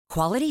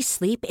Quality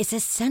sleep is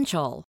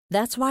essential.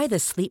 That's why the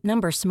Sleep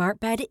Number Smart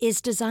Bed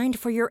is designed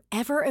for your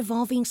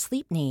ever-evolving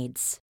sleep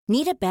needs.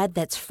 Need a bed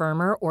that's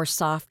firmer or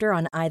softer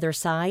on either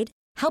side?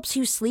 Helps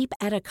you sleep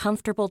at a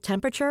comfortable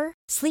temperature?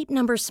 Sleep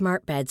Number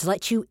Smart Beds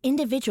let you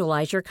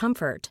individualize your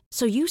comfort,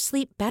 so you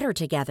sleep better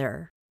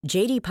together.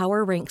 J.D.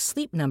 Power ranks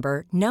Sleep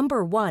Number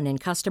number 1 in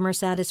customer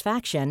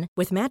satisfaction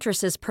with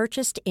mattresses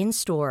purchased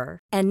in-store.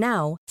 And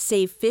now,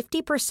 save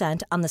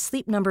 50% on the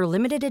Sleep Number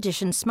Limited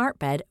Edition Smart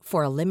Bed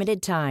for a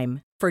limited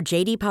time. For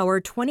J.D. Power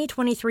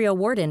 2023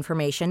 award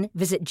information,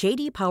 visit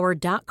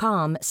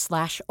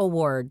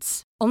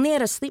jdpower.com/awards. Only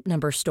at a Sleep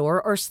Number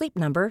store or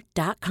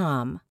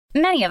sleepnumber.com.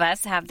 Many of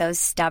us have those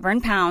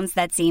stubborn pounds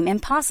that seem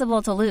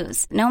impossible to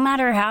lose, no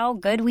matter how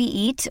good we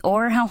eat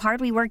or how hard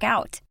we work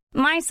out.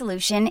 My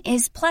solution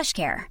is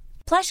PlushCare.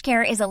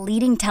 PlushCare is a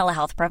leading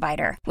telehealth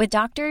provider with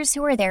doctors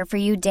who are there for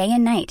you day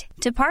and night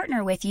to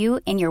partner with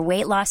you in your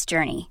weight loss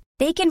journey.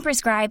 They can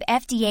prescribe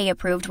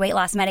FDA-approved weight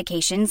loss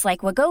medications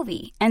like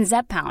Wegovy and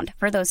Zepbound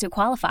for those who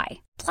qualify.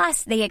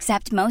 Plus, they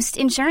accept most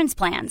insurance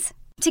plans.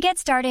 To get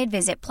started,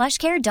 visit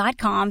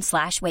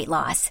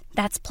plushcare.com/weightloss.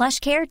 That's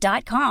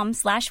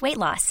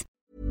plushcare.com/weightloss.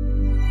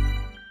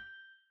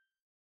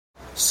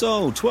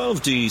 So,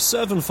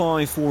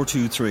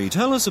 12D75423,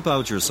 tell us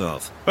about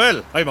yourself.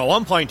 Well, I'm a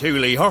 1.2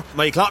 litre,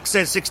 my clock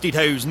says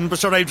 60,000, but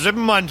sure I've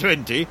driven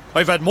 120,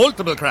 I've had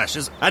multiple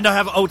crashes, and I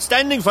have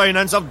outstanding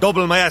finance of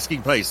double my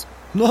asking price.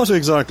 Not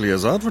exactly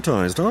as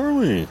advertised, are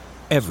we?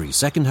 Every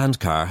second-hand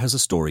car has a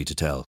story to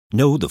tell.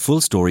 Know the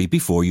full story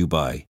before you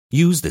buy.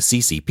 Use the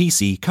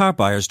CCPC Car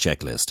Buyer's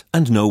Checklist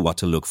and know what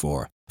to look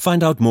for.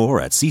 Find out more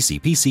at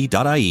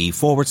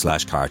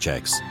ccpc.ie/car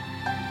checks.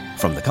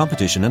 From the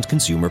Competition and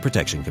Consumer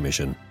Protection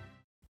Commission.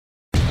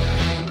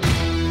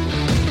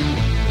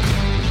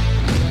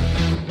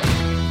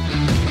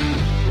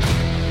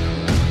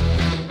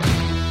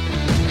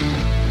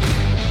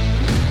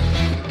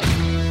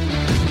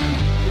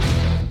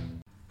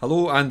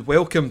 Hello and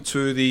welcome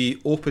to the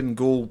Open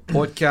Goal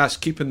podcast,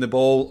 keeping the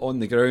ball on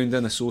the ground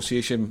in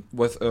association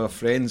with our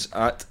friends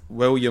at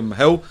William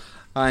Hill.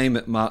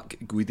 I'm Mark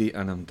Guidi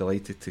and I'm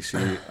delighted to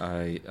say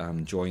I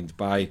am joined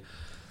by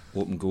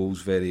Open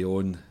Goal's very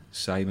own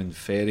Simon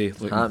Ferry,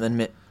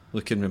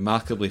 looking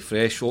remarkably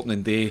fresh.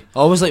 Opening day.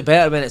 Always look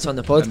better when it's on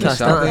the podcast,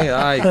 don't it?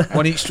 Aye,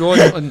 one each straw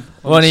on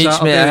one each,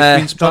 Saturday, mate.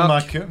 Queen's Done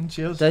Park. my cooking,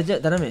 cheers. Did you?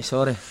 Didn't I, mate?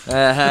 Sorry.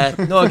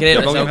 No, great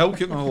William result. Hill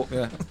cooking, I hope,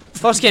 yeah.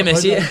 First game of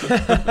the season.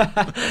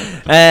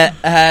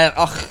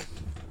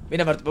 We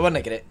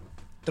weren't great.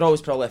 Draw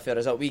was probably a fair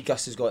result.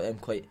 Gus has got them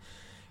quite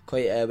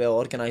well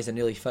organised and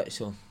really fit,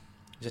 so it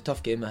was a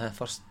tough game.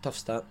 First tough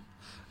start.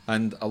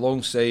 And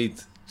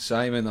alongside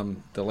Simon,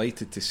 I'm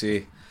delighted to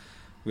say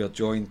we are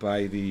joined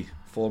by the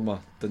former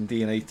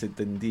Dundee United,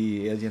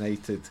 Dundee Air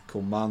United,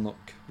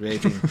 Kilmarnock,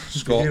 Reading,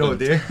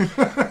 Scotland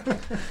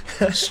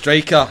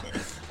striker,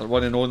 the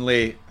one and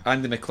only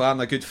Andy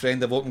McLaren, a good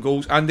friend of Open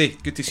Goals. Andy,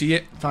 good to see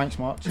you. Thanks,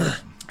 Mark.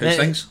 How's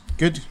things?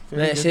 Good.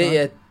 Right, say to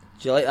you,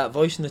 do you like that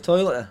voice in the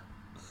toilet?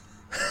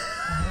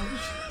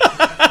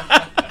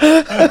 I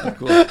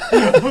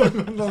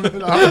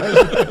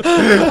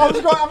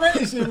meant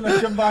to say when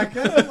I come back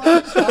in.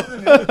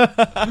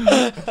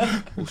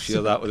 We'll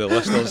share that with the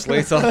listeners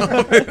later.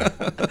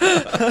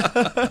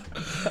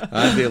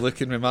 Andy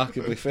looking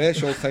remarkably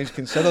fresh, all times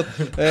considered.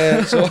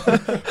 So,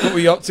 what were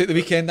you up to at the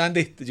weekend,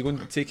 Andy? Did you go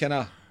and take in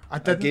a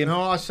game?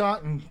 No, I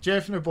sat and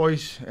Jeff and the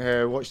boys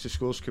watched the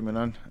scores coming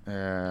in.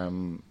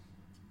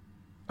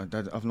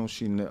 I've not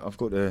seen it. I've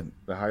got the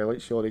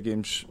highlights of all the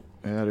games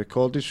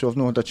recorded, so I've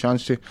not had a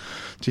chance to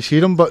see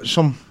them, but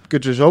some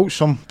good results,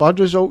 some bad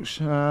results,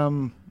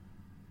 so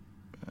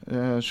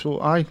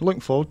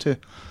looking forward to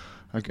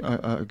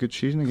a good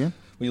season again.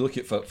 When you look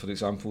at, for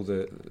example,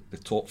 the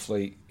top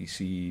flight, you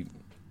see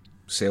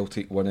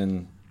Celtic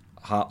winning,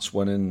 Hearts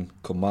winning,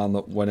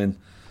 Kilmarnock winning,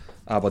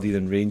 Aberdeen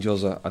and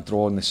Rangers a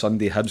draw on the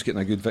Sunday, Hibs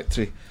getting a good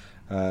victory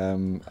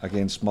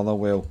against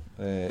Motherwell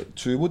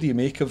too. What do you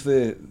make of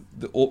the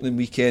opening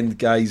weekend,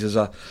 guys?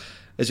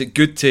 Is it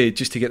good to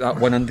get that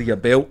one under your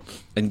belt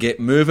and get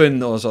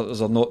moving, or is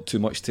there not too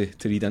much to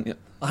read into it?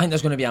 I think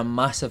there's going to be a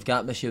massive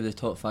gap this year with the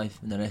top five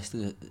and the rest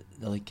of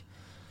the league.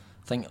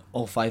 I think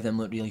all five of them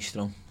look really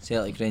strong.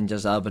 Celtic,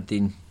 Rangers,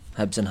 Aberdeen,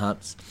 Hibs and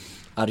Hearts.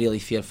 I really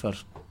fear for,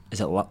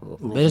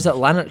 where is it,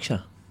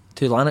 Lanarkshire?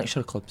 Two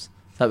Lanarkshire clubs.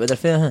 Is that what they're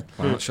fearing?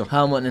 Lanarkshire.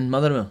 Hamilton and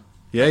Motherwell.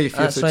 Yeah, you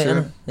fear that's for right,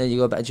 two. There you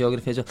go, a bit of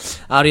geography as well.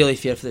 I really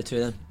fear for the two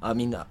of them. I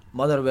mean,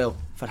 Motherwell,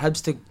 for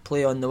Hibs to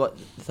play on the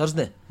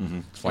Thursday.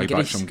 Fly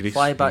back from Greece.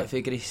 Fly back for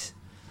Greece.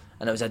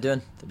 And it was a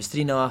doing. It was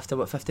 3-0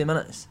 after, 50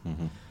 minutes?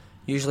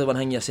 Usually one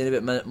thing you're saying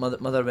about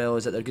Motherwell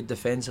is that they're good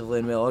defensively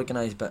and well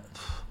organised, but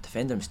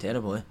defending was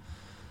terrible, eh?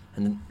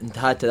 And to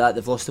add to that,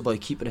 they've lost the boy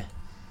Keeper,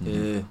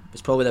 who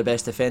was probably their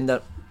best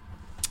defender.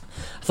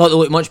 I thought they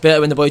looked much better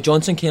when the boy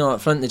Johnson came on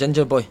up front, the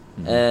ginger boy.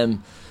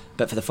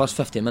 But for the first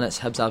 50 minutes,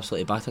 Hibs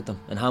absolutely battered them.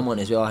 And Hamilton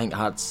as well. I think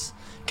Hearts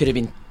could have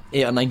been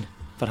 8 or 9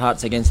 for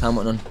Hearts against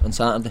Hamilton on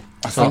Saturday.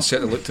 I thought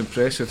certainly looked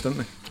impressive, didn't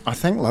they? I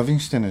think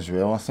Livingston as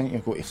well. I think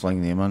you've got to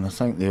fling them in. I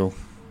think they'll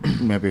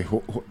maybe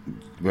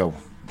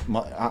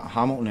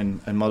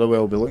Hamilton and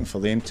Motherwell will be looking for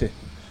them to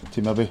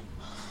maybe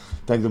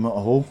dig them out a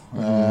hole.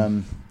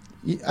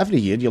 Every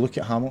year you look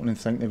at Hamilton and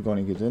think they've gone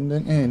to get in,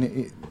 don't you?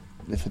 And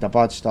they've had a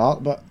bad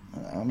start, but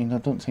I mean, I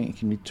don't think you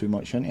can read too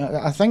much into it.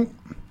 I think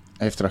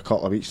after a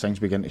couple of weeks things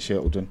begin to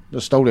settle down.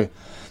 There's still the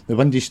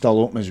window's still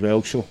open as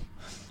well, so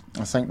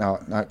I think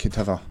that could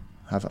have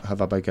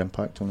a big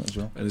impact on it as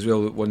well. And as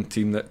well, one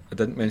team that I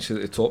didn't mention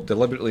at the top,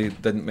 deliberetely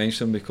didn't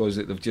mention because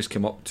they've just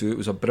come up to it. It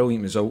was a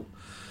brilliant result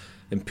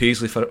in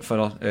Paisley for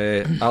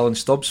Alan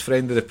Stubbs,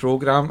 friend of the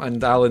programme,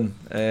 and Alan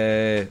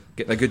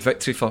getting a good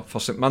victory for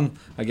St Mirren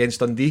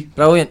against Dundee.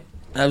 Brilliant.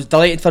 I was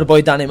delighted for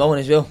boy Danny Mullen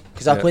as well,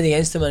 because I played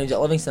against him when he was at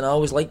Livingston. I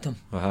always liked him.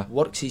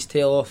 Works his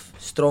tail off,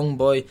 strong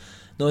boy,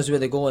 knows where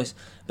the goal is.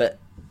 But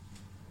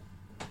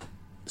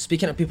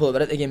speaking of people that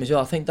were at the game as well,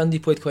 I think Dundee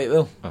played quite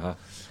well.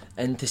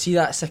 And to see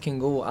that second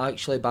goal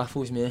actually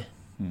baffles me.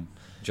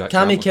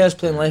 Cammy Kerr's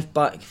playing left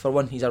back for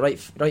one. He's a right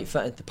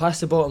footed. To pass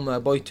the bottom with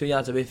a boy 2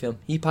 yards away from him,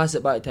 he passes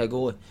it back to a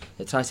goalie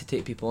that tries to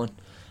take people on.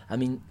 I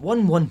mean,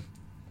 1-1,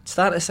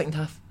 start of the second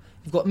half.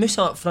 You've got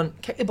Musa up front,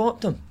 kick the ball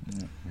up to him. You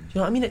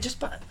know what I mean?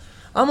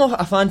 I'm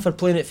not a fan for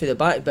playing it for the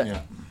back,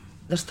 but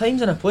there's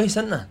times and a place,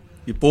 isn't there?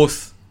 You're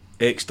both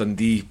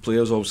ex-Dundee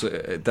players, obviously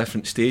at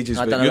different stages.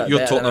 But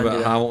you're talking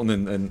about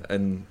Hamilton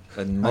and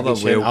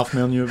Motherwell.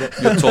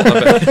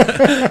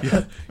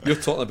 You're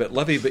talking about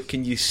Livy, but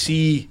can you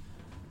see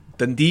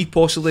Dundee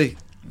possibly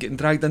getting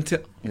dragged into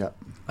it? Yeah,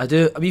 I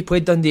do. We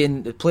played Dundee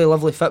and they play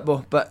lovely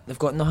football, but they've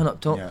got nothing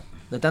up top.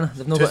 They've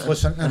not got.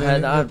 Listen,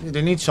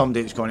 they need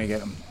somebody that's going to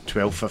get them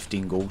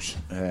 12-15 goals,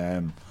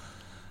 and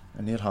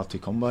they're hard to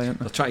come by, aren't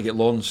they? They're trying to get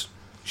Lawrence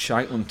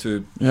Shankland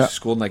to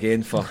scoring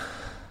again for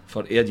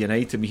Ayr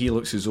United. I mean, he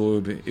looks as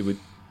though he would,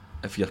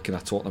 if you're kind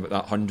of talking about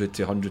that 100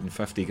 to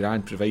 150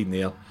 grand, providing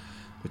Ayr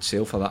would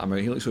sell for that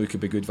amount, he looks as though he could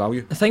be good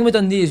value. The thing with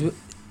Dundee is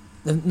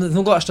they've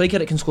not got a striker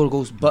that can score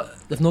goals, but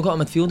they've not got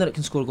a midfielder that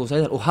can score goals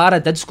either. O'Hara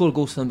did score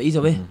goals for them, but he's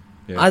away.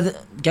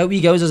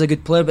 Gills is a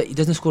good player, but he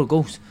doesn't score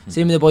goals.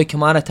 Same with the boy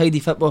Kamara, tidy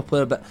football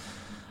player, but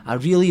I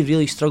really,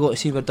 really struggle to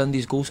see where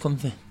Dundee's goals come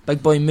from.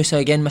 Big boy Musa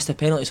again missed a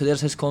penalty, so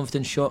there's his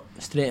confidence shot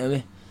straight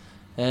away.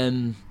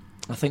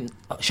 I think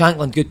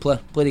Shankland, good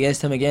player, played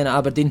against him again at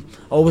Aberdeen.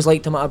 Always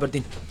liked him at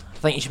Aberdeen. I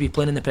think he should be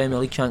playing in the Premier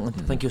League, Shankland.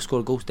 I think he'll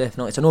score goals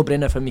definitely. It's a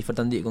no-brainer for me for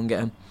Dundee to go and get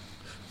him.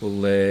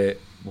 We'll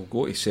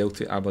go to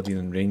Celtic, Aberdeen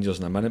and Rangers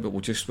in a minute, but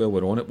while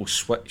we're on it, we'll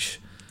switch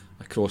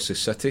across the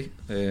city,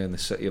 and the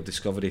city of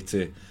discovery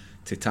to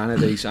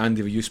Tannadice.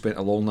 Andy, you spent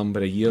a long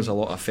number of years, a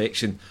lot of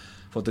affection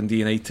for Dundee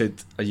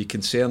United. Are you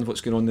concerned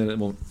what's going on there at the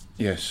moment?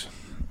 Yes.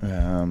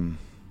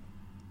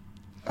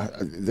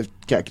 They've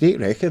got a great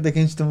record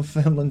against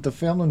Dunfermline.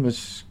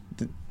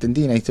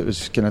 Dundee United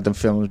was kind of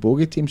Dunfermline's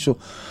bogey team, so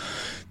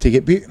to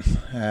get beat,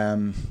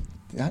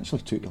 they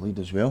actually took the lead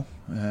as well,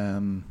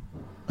 and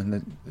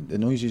the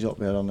noises up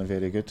there aren't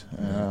very good.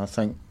 I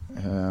think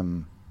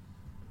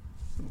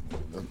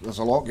there's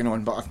a lot going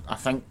on, but I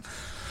think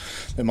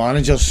the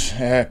manager's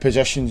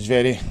position is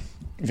very,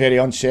 very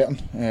uncertain.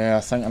 I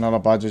think another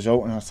bad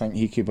result, and I think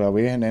he could be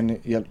away, and then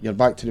you're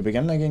back to the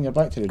beginning again. You're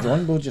back to the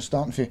drawing board. You're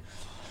starting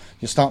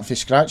to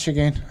scratch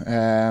again.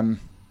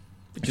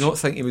 Do you not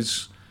think he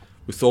was,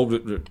 with all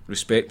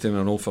respect to him,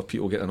 and I know for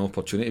people getting an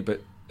opportunity,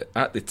 but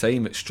at the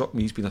time it struck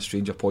me he's been a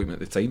strange appointment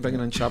at the time,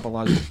 bringing in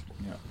Shabalala.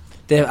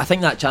 I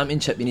think that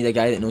championship, you need a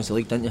guy that knows the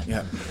league, don't you?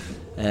 Yeah.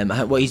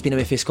 He's been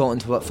away from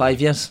Scotland for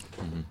 5 years.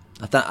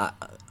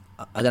 I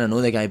didn't know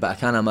the guy, but I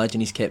can't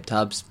imagine he's kept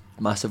tabs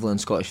massively on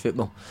Scottish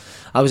football.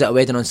 I was at a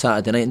wedding on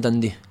Saturday night in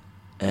Dundee,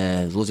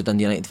 loads of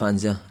Dundee United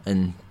fans there,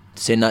 and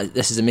saying that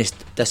this is the most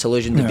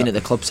disillusioned they've been at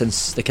the club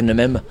since they can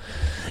remember.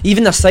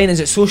 Even their signings,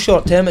 it's so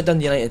short term at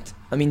Dundee United.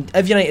 I mean,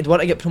 if United were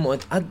to get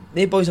promoted,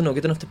 they boys are not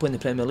good enough to play in the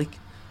Premier League.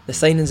 The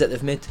signings that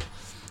they've made,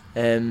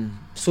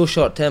 so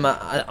short term,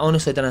 I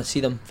honestly didn't see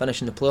them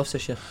finishing the playoffs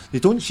this year. They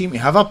don't seem to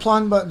have a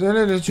plan, but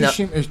they just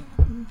seem to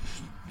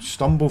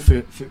stumble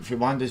for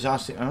one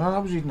disaster. And I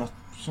was reading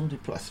somebody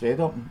put a thread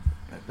up, and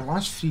the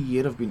last 3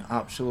 years have been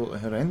absolutely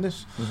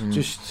horrendous.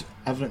 Just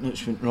everything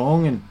that's went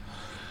wrong, and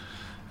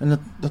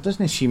there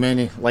doesn't seem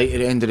any light at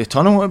the end of the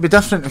tunnel. It would be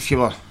different if you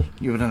were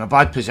in a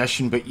bad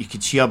position, but you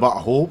could see a bit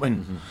of hope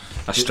and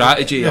a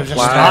strategy, a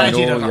plan.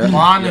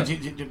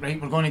 Right,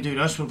 we're going to do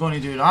this, we're going to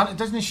do that. It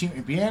doesn't seem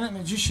to be anything.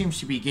 It just seems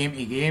to be game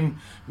to game,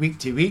 week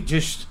to week.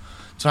 Just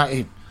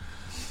try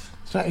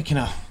to kind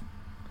of,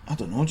 I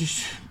don't know,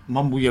 just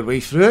mumble your way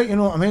through it. You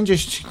know what I mean?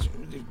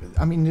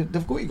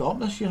 They've got to go up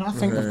this year. I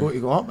think they've got to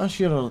go up this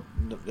year, or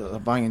they're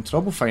banging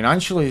trouble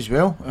financially as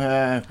well.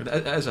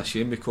 It is a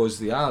shame, because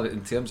they are,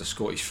 in terms of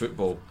Scottish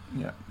football,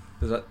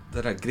 they're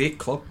a great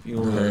club. You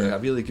know, they're a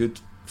really good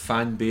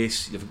fan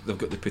base. They've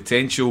got the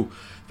potential,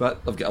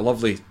 but they've got a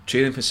lovely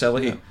training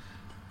facility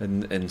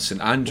in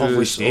St Andrews.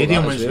 Lovely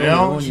stadium as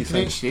well. It's a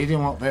great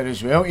stadium up there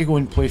as well to go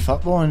and play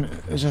football. And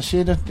as I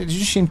said, they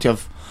just seem to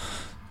have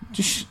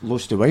just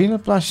lost the way in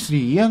the last 3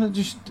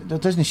 years. There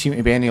doesn't seem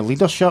to be any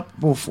leadership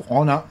both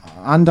on it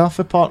and off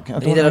the park.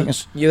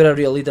 You were a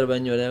real leader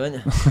when you were there, weren't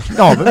you?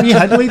 No, but we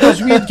had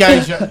leaders. We had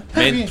guys that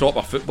meant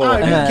proper football.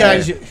 We had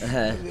guys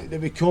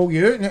that would call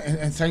you out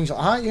and things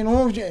like that. You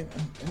know,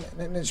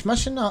 and it's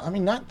missing that. I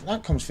mean,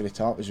 that comes for the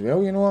top as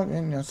well. You know, I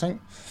mean, I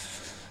think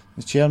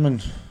the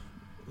chairman's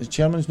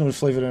not the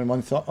flavour of the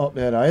month up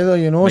there either.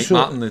 You know, Mike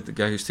Martin, the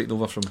guy who's taken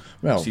over from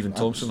Stephen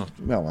Thompson.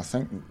 I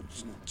think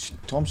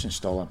Thompson's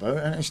still about,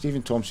 and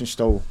Stephen Thompson's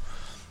still.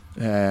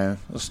 There's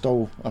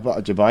still a bit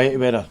of dubiety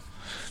whether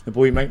the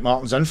boy Mike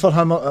Martin's in for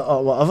him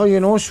or whatever. You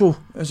know, so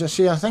as I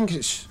say, I think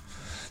it's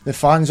the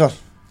fans are,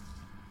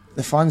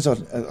 as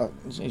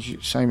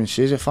Simon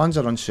says, the fans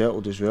are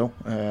unsettled as well,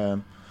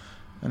 and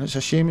it's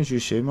a shame, as you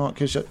say, Mark,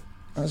 because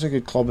that's a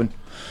good club and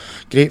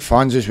great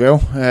fans as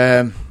well.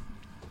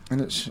 And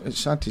it's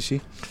sad to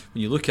see.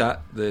 When you look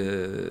at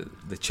the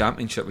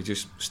Championship, we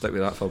just stick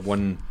with that for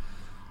 1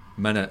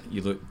 minute.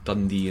 You look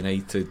Dundee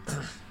United,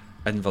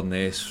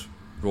 Inverness,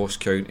 Ross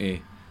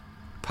County,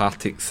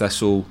 Partick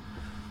Thistle,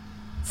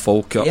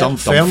 Falkirk,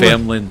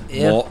 Dunfermline,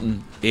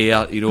 Morton,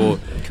 Ayr. You know,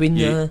 Queen.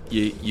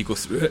 You go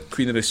through it.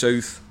 Queen of the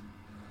South,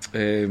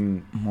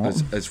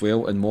 as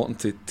well, and Morton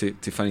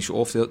to finish it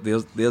off.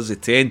 There's the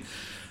 10.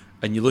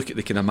 And you look at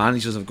the kind of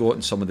managers I've got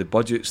and some of the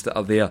budgets that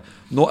are there.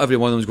 Not every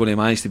one of them is going to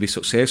manage to be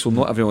successful.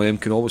 Not every one of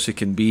them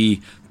can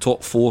be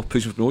top 4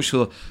 pushing for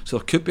promotion. So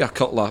there could be a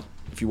couple of,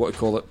 if you want to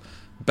call it,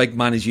 big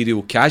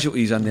managerial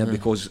casualties in there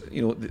because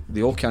you know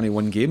they all can't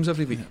win games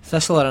every week.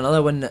 Thistle are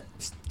another one that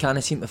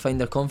can't seem to find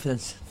their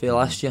confidence for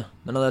last year.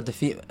 Another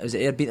defeat. Was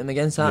it Ayr beat them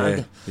again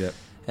Saturday? Yeah.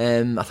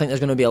 I think there's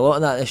going to be a lot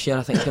of that this year.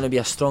 I think it's going to be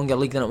a stronger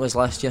league than it was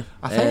last year.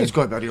 I think it's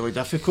going to be really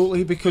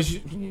difficult because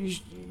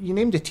you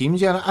named the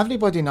teams here.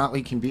 Everybody in that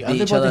league can beat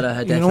everybody. Each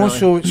other, you know,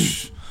 so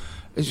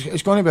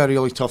it's going to be a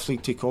really tough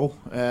league to call.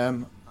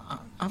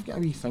 I've got a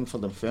wee thing for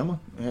them,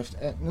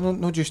 Dunfermline.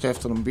 Not just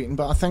after them beating,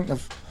 but I think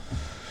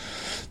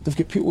they've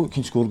got people that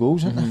can score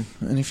goals, haven't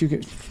they? And if you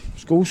get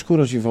goal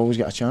scorers, you've always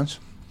got a chance.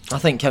 I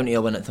think County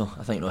will win it though.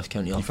 I think Ross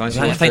County will. I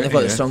think they've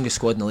got the strongest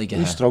squad in the league.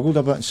 He struggled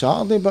a bit on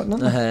Saturday, but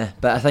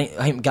but I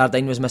think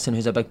Gardine was missing,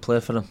 who's a big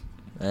player for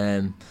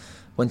them.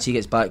 Once he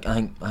gets back,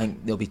 I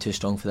think they'll be too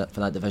strong for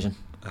that division.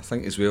 I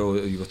think as well,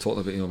 you were talking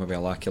about maybe a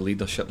lack of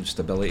leadership and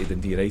stability at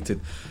Dundee United.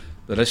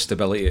 There is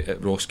stability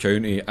at Ross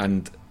County,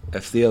 and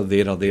if they're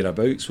there or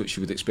thereabouts, which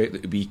you would expect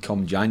it to be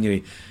come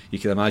January, you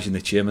can imagine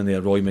the chairman there,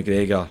 Roy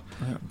McGregor,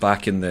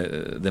 backing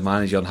the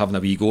manager and having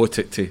a wee go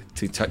to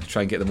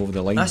try and get them over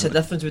the line. That's the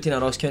difference between a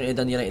Ross County and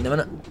Dundee United in a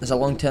minute. There's a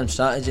long-term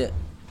strategy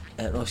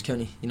at Ross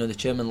County. You know, the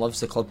chairman loves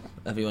the club,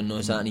 everyone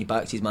knows that, and he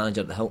backs his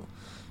manager at the hilt.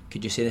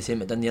 Could you say the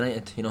same at Dundee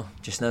United, you know,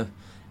 just now?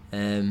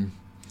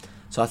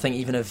 So I think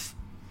even if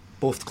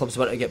both clubs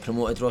were to get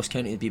promoted, Ross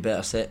County would be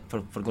better set for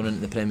going into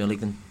the Premier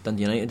League than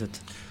Dundee United would.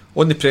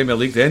 On the Premier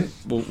League then,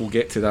 we'll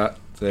get to that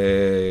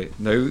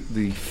now.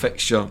 The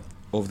fixture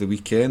of the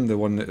weekend, the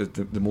one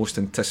that the most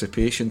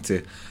anticipation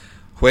to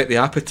whet the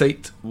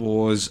appetite,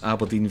 was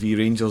Aberdeen v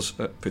Rangers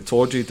at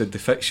Pittodrie. Did the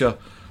fixture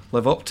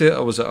live up to it,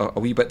 or was it a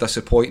wee bit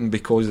disappointing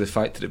because of the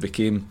fact that it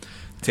became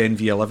 10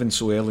 v 11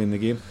 so early in the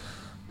game?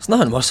 It's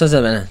nothing worse, is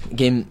it, when a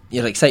game,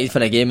 you're excited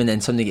for a game and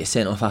then somebody gets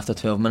sent off after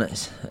 12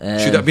 minutes. Should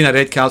it have been a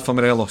red card for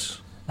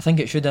Morelos? I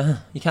think it should have.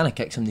 You can't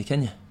kick somebody,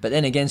 can you? But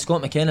then again,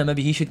 Scott McKenna,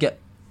 maybe he should get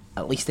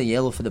at least a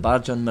yellow for the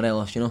barge on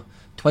Morelos, you know.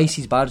 Twice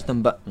he's barged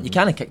them, but you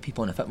can't kick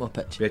people on a football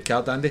pitch. Red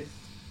card, Andy?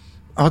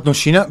 I had not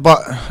seen it, but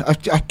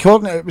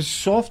according to it was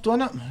soft,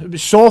 wasn't it? It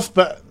was soft,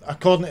 but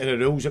according to the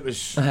rules, it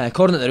was.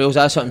 According to the rules,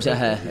 that's what I'm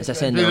saying. It's a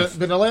sending off.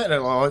 But the letter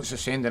of the law, it's a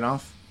sending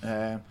off.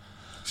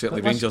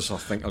 Certainly, Rangers, I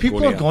think, are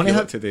going to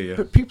have today. Yeah.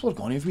 But people are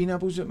going to have wee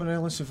nibbles at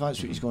Morelos if that's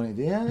what he's going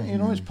to do. You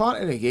know, it's part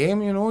of the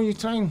game. You know, you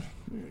try and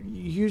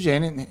use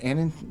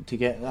anything to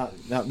get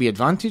that wee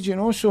advantage. You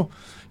know, so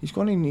he's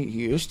going to need to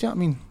get used to it. I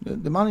mean,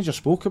 the manager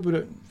spoke about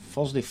it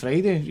Thursday,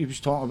 Friday. He was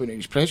talking about it at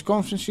his press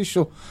conferences.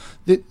 So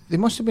they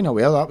must have been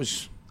aware that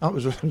was what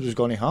was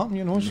going to happen.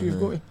 You know, so you've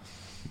got to.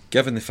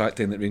 Given the fact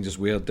then that Rangers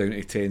were down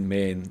to 10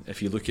 men,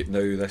 if you look at now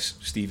this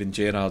Stephen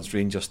Gerrard's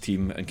Rangers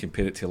team and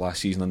compare it to last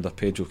season under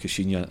Pedro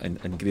Caixinha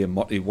and Graham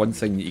Murray, one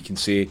thing that you can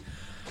say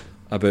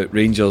about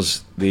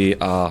Rangers, they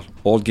are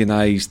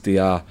organised, they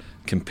are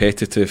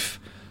competitive,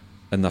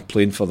 and they're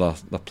playing for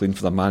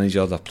their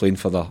manager, they're playing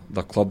for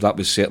their club. That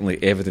was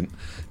certainly evident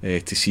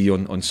to see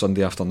on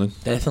Sunday afternoon.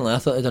 Definitely, I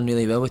thought they'd done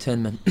really well with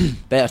 10 men.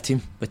 Better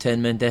team with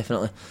 10 men,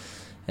 definitely.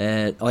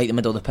 I like the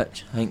middle of the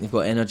pitch. I think they've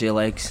got energy,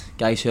 legs,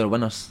 guys who are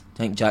winners. I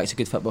think Jack's a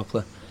good football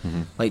player.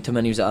 Liked him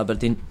when he was at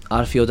Aberdeen.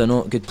 Arfield, I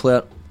know, good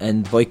player,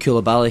 and Boy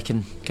Koulibaly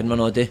can run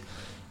all day.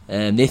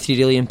 They three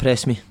really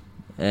impressed me.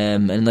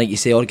 And like you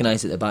say,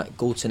 organised at the back.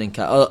 Goldson and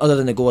other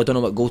than the goal, I don't know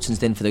what Goldson's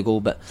doing for the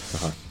goal, but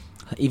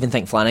I even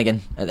think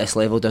Flanagan at this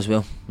level does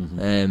well.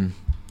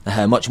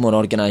 much more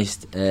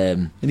organised.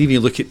 And even you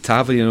look at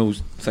Tavernier, you know,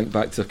 think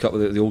back to a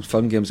couple of the old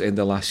firm games at the end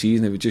of last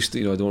season, it was just,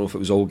 you know, I don't know if it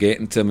was all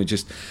getting to him,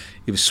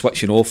 he was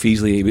switching off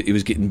easily, he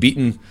was getting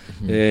beaten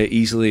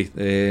easily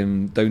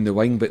down the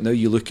wing, but now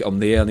you look at him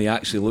there and he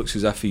actually looks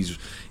as if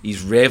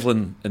he's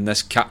revelling in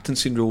this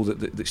captaincy role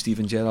that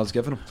Steven Gerrard's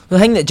given him. The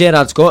thing that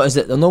Gerrard's got is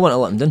that they'll not want to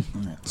let him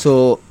down.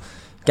 So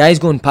guys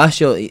going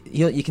past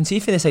you can see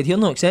from the side, he'll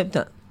not accept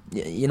it.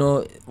 You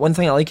know, one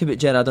thing I like about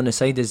Gerrard on the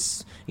side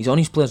is he's on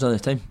his players all the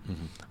time,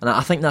 and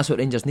I think that's what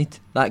Rangers need,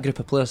 that group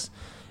of players.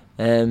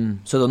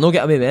 So they'll not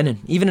get away with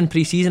anything. Even in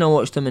pre-season I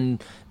watched him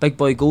and big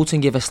boy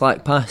Goldson gave a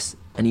slack pass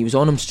and he was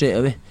on him straight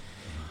away.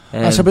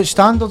 It's about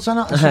standards, isn't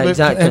it?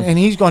 Exactly. And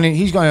he's going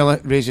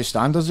to raise the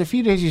standards. If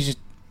he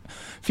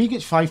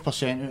gets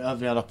 5% out of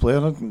every other player,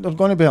 they're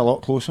going to be a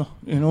lot closer,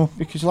 you know,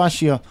 because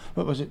last year,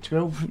 what was it,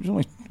 12? It was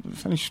only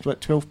finished with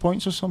 12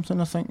 points or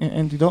something, I think it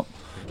ended up.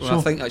 Well, so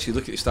I think actually,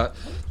 look at the stat.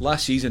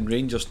 Last season,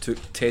 Rangers took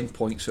 10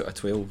 points out of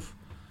 12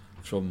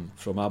 from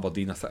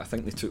Aberdeen. I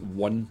think they took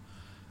 1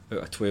 out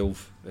of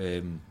 12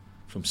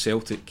 from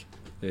Celtic.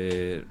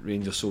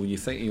 Rangers. So when you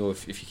think, you know,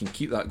 if you can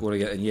keep that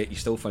going again, and yet you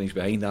still finish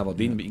behind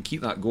Aberdeen, but you can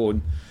keep that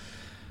going,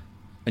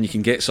 and you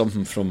can get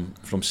something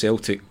from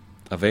Celtic.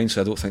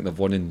 Eventually, I don't think they've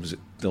won in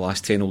the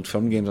last 10 Old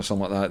Firm games or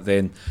something like that.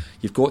 Then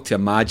you've got to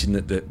imagine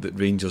that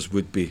Rangers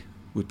would be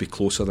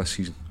closer this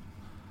season.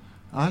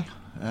 Aye.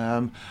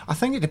 I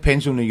think it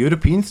depends on the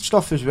European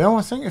stuff as well.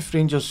 I think if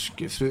Rangers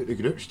get through the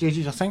group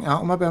stages, I think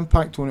that'll maybe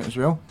impact on it as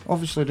well.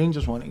 Obviously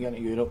Rangers want to get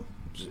into Europe,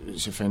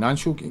 it's a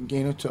financial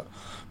gain out of it,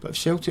 but if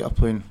Celtic are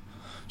playing,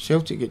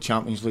 Celtic get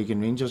Champions League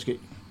and Rangers get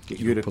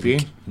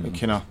European,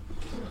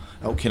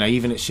 it'll kind of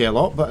even itself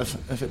up. But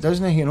if it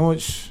doesn't, you know,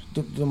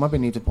 they'll maybe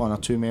need one or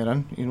two more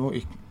in, you know,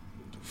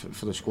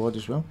 for the squad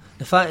as well.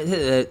 The fact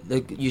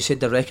that you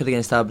said the record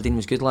against Aberdeen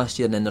was good last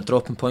year, and then they're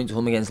dropping points at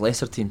home against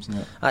lesser teams,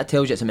 that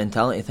tells you it's a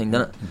mentality thing,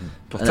 doesn't it?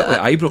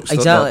 Particularly Ibrox,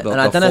 exactly. And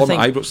I didn't think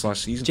Ibrox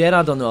last season.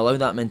 Gerrard will not allow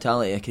that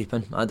mentality to creep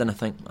in. I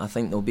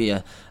think they'll be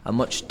a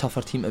much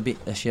tougher team to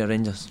beat this year,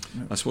 Rangers.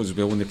 I suppose as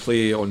well, when they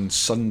play on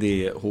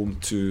Sunday at home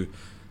to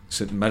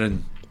St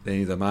Mirren, then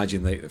you'd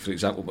imagine, like, for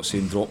example, we're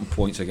saying dropping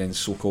points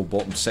against so-called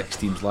bottom 6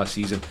 teams last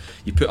season,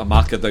 you put a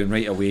marker down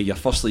right away, your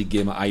first league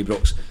game at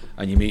Ibrox,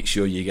 and you make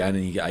sure you get in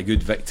and you get a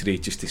good victory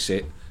just to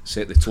set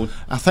the tone.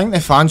 I think the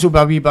fans will be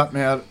a wee bit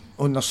more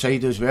on their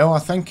side as well. I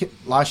think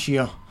last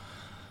year,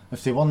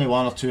 if they won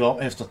 1 or 2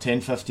 up after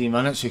 10-15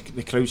 minutes,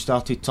 the crowd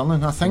started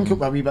turning. I think it'll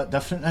be a wee bit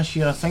different this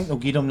year. I think they'll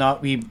give them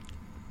that wee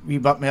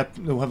bit more,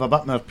 they'll have a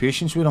bit more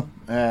patience with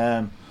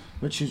them,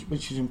 which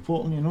is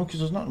important, you know, because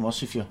there's nothing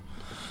worse if you're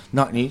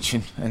nothing each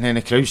and then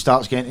the crowd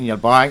starts getting in your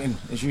back, and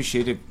as you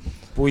say, the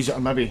boys that are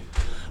maybe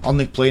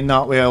only playing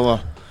that well,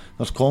 or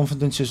their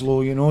confidence is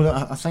low, you know.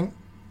 I think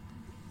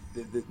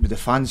the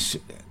fans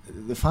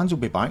will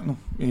be backing them,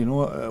 you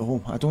know, at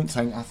home. I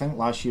think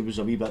last year was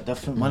a wee bit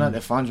different.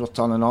 The fans were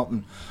turning up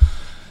and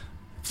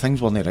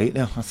things weren't right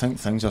there. I think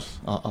things are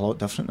a lot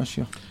different this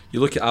year.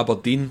 You look at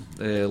Aberdeen,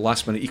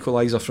 last minute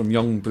equaliser from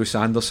young Bruce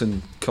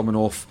Anderson coming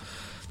off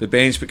the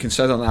bench, but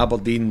considering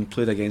Aberdeen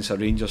played against a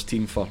Rangers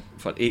team for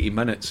 80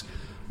 minutes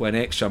with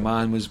an extra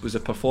man, was a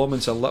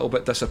performance a little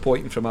bit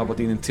disappointing from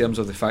Aberdeen in terms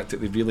of the fact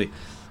that they really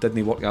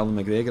didn't work Alan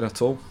McGregor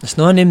at all. It's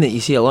not a name that you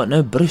see a lot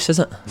now, Bruce, is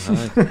it?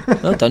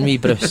 Well done, wee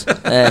Bruce.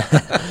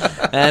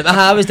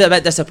 I was a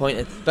bit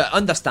disappointed, but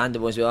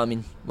understandable as well. I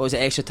mean, what was it,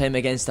 extra time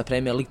against a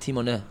Premier League team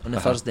on a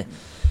Thursday?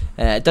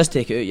 It does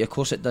take it out of you, of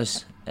course it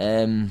does.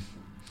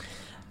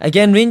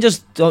 Again,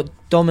 Rangers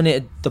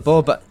dominated the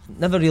ball, but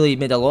never really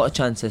made a lot of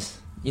chances.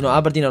 You know,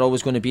 Aberdeen are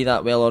always going to be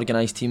that well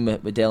organised team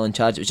with Dell in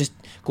charge. It was just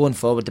going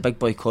forward. The big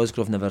boy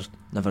Cosgrove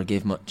never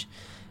gave much.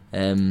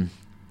 Thought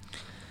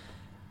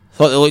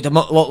they looked a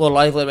lot more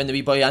lively when the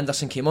wee boy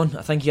Anderson came on.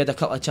 I think he had a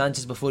couple of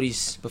chances before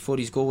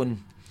his goal.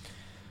 And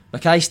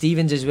Mackay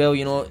Stevens as well,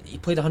 you know, he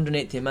played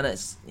 180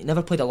 minutes. He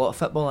never played a lot of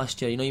football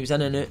last year. You know, he was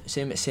in and out,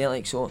 same at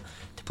Celtic. So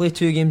to play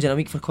 2 games in a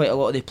week for quite a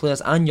lot of the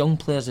players, and young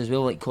players as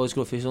well, like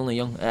Cosgrove, who's only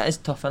young, it is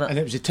tough, isn't it? And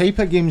it was the type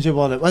of games they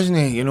were, it wasn't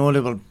it? You know,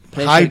 they were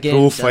pressure high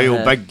games,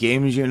 profile, big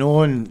games, you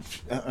know. And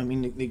I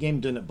mean, the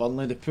game down at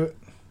Burnley, they put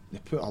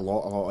a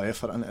lot of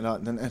effort into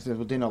that, didn't they? They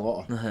were doing a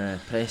lot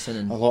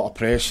of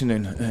pressing,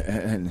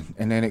 and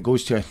then it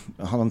goes to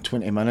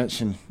 120 minutes,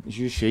 and as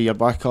you say, you're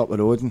back up the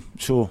road. And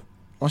so,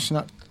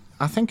 listen,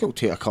 I think it'll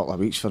take a couple of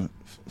weeks for it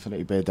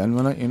to bed in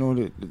with it, you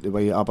know, the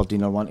way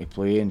Aberdeen are wanting to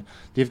play, and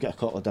they've got a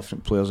couple of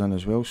different players in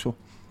as well. So,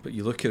 but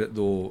you look at it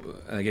though,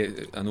 and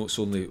again, I know it's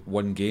only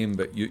one game,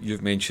 but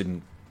you've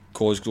mentioned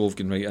Cosgrove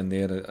getting right in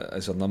there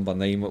as a number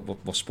 9.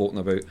 We've spoken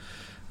about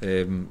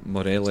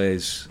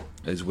Morelos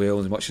as well.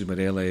 As much as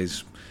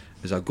Morelos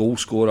is a goal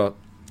scorer,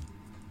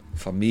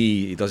 for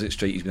me, he doesn't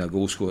strike as being a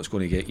goal scorer that's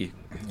going to get you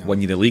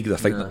win you the league. I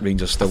think that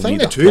Rangers still need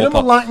the two of them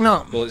are lacking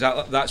that. Well,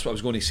 that's what I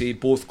was going to say.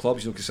 Both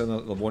clubs, you know,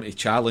 considering they want to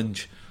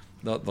challenge,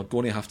 they're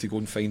going to have to go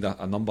and find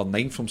a number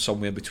 9 from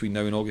somewhere between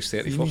now and August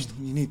 31st.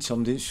 You need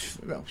somebody that's,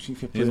 well, see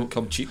if you don't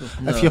come cheap.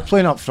 If you're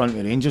playing up front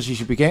with Rangers, you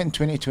should be getting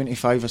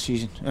 20-25 a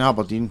season. In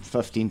Aberdeen,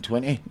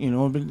 15-20, you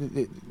know.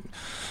 Because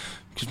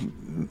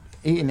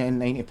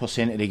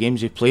 80-90% of the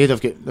games they play,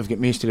 they've got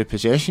most of the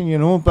possession, you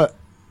know. But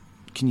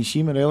can you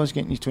see Morelos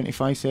getting his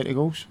 25-30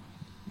 goals?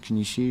 Can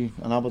you see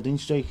an Aberdeen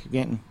striker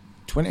getting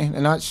 20?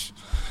 And that's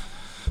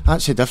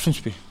the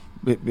difference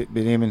with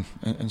them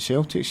and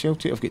Celtic.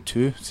 Celtic have got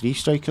 2-3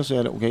 strikers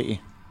there that will get you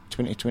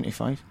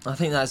 20-25. I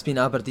think that's been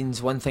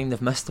Aberdeen's one thing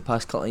they've missed the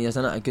past couple of years,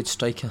 isn't it? A good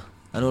striker.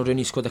 I know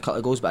Rooney scored a couple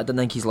of goals, but I didn't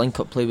think his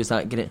link-up play was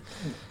that great.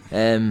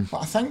 But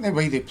I think the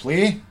way they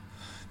play,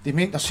 they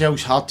make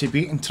themselves hard to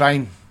beat and try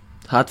and...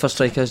 Hard for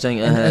strikers, don't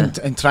you?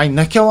 And try and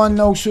nick a one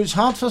now. So it's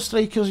hard for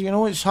strikers, you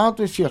know. It's hard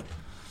if you're...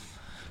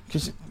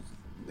 Because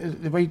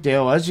the way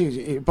Dale is,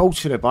 it builds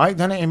for the back,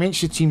 doesn't it? It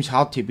makes the teams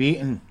hard to beat,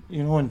 and,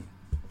 you know,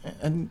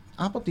 and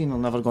Aberdeen are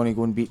never going to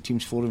go and beat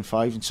teams 4 and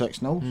 5 and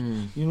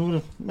 6-0. You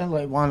know, they're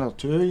like 1 or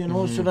 2, you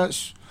know, so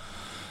that's...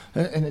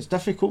 And it's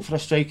difficult for a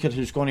striker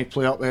who's going to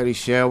play up there his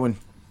shell and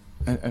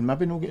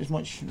maybe not get as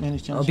many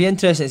chances. It'll be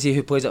interesting to see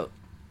who plays up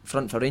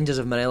front for Rangers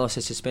if Morelos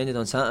is suspended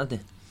on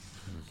Saturday.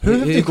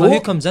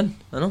 Who comes in?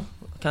 I know.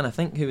 I can't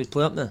think who would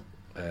play up there.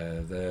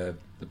 The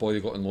boy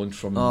who got on loan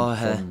from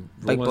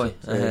big Roma, boy,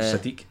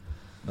 Sadiq.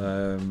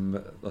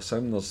 There's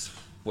him. There's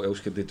what else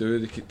could they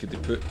do? Could they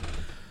put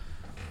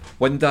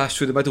Windass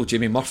through the middle,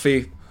 Jamie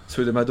Murphy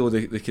through the middle?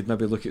 They could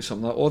maybe look at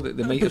something like, or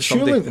they might have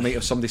somebody. They might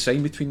have somebody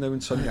signed between now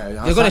and Sunday.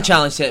 You're going to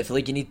challenge Celtic for the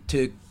league. You need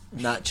 2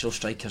 natural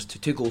strikers,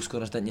 2 goal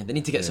scorers, don't you? They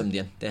need to get somebody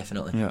in,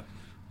 definitely. Yeah,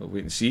 we'll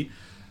wait and see.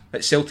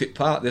 At Celtic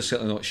Park, they're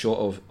certainly not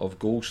short of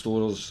goal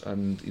scorers,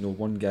 and you know,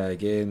 one guy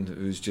again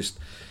who's just,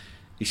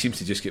 he seems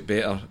to just get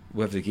better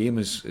with every game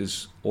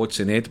is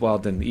Odsonne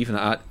Edouard, and even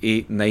at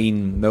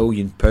 £8-9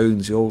 million,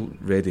 he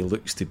already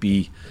looks to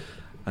be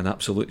an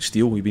absolute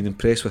steal. We've been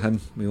impressed with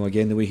him, you know,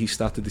 again the way he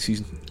started the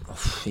season.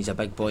 He's a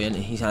big boy, isn't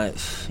he?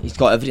 He's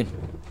got everything.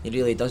 He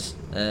really does.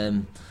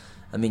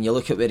 I mean, you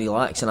look at where he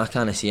lacks, and I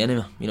can't see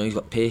anywhere. You know, he's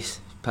got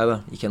pace,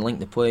 power. He can link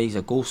the play. He's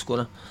a goal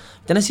scorer.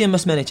 Didn't see him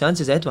miss many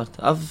chances, Edward.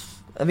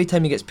 Every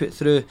time he gets put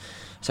through,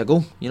 it's a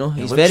goal. You know,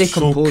 he's very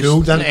composed. So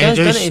cool,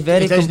 doesn't he?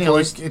 Very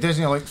composed. He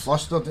doesn't look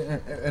flustered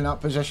in that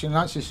position.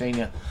 That's a sign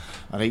of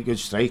a right good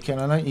striker.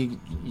 And you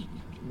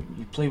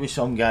play with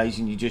some guys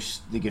and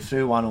they get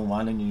through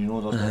 1-on-1 and you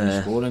know they're going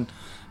to score. And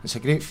it's a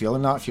great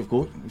feeling that if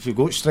you've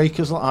got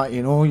strikers like that,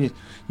 you know, you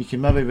can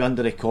maybe be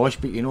under the cosh,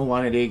 but you know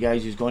one of the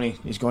guys is going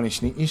to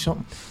sneak you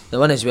something. The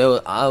one as well,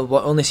 I've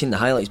only seen the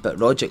highlights, but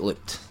Rogic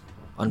looked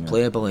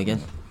unplayable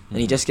again. And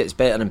he just gets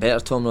better and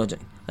better, Tom Rogic.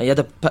 He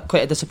had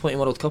quite a disappointing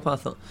World Cup, I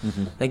thought.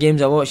 The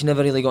games I watched, he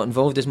never really got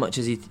involved as much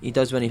as he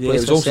does when he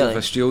plays for Celtic. It was also for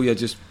Australia,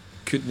 just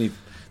couldn't.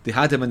 They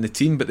had him in the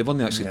team, but they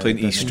weren't actually playing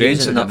to his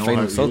strengths in that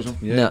final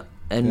third.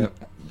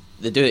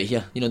 They do it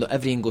here. You know,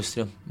 everything goes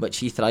through him, which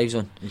he thrives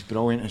on. He's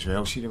brilliant as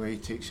well. See the way he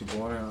takes the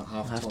ball at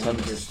half time.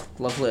 It's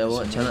lovely to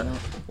watch, isn't it?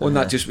 On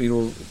that, just, you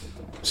know,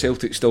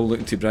 Celtic still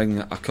looking to bring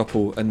a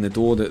couple in the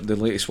door. The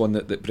latest one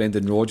that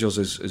Brendan Rodgers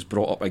has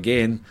brought up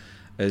again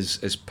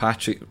is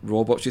Patrick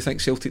Roberts. Do you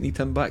think Celtic need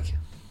him back?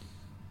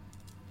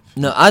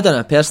 No, I don't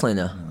know personally.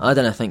 No, I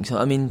don't think so.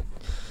 I mean,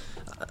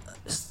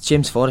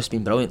 James Forrest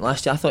been brilliant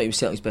last year. I thought he was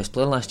Celtic's best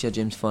player last year,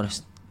 James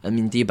Forrest. I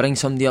mean, do you bring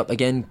somebody up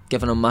again,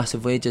 giving him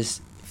massive wages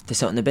to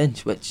sit on the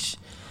bench, which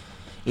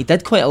he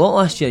did quite a lot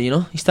last year? You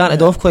know, he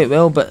started off quite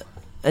well, but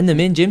in the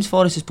main, James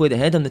Forrest has played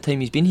ahead of him the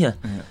time he's been here.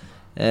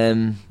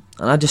 And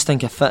I just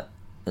think a fit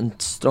and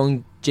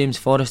strong James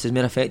Forrest is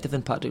more effective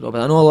than Patrick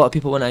Roberts. I know a lot of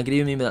people won't agree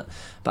with me with that,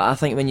 but I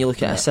think when you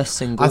look at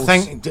assists and goals, I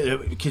think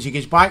because he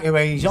gets back the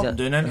way he's up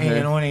doing it,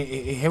 you know, and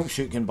he helps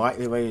you getting back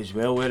the way as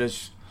well.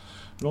 Whereas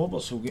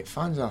Roberts will get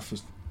fans off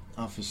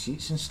his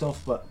seats and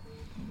stuff, but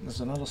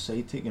there's another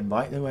side taking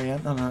back the way,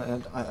 isn't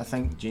there? I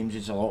think James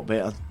is a lot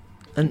better.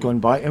 And going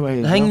back the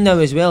way. The thing now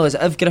as well is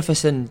if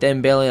Griffiths and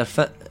Dembele are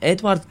fit,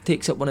 Edouard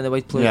takes up one of the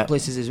wide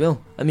places as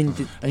well. I mean,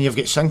 and you've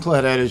got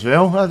Sinclair there as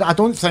well. I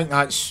don't think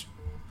that's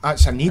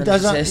a need,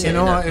 is it? You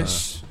know,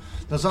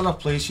 there's other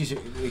places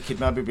that could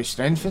maybe be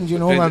strengthened. You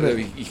know,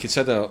 maybe you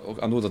consider.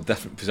 I know they're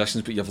different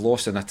positions, but you've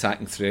lost an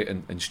attacking threat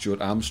in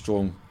Stuart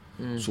Armstrong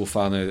so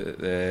far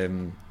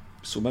now.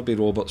 So maybe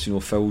Roberts, you know,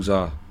 fills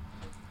a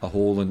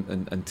hole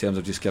in terms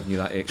of just giving you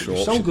that extra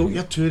option. You've still got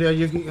your two there.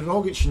 You've got your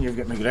Rogic and you've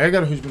got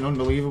McGregor, who's been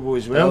unbelievable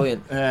as well.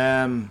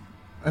 And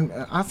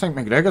I think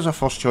McGregor's a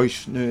first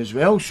choice now as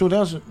well. So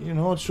there's, you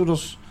know,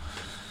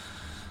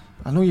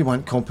 I know you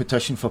want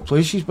competition for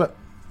places, but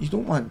you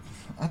don't want.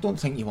 I don't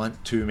think you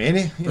want too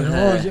many. You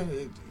know,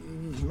 you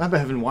maybe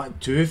having wanted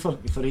 2 for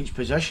each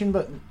position,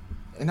 but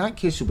in that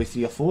case it'll be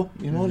 3 or 4.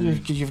 You know,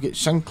 because you've got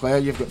Sinclair,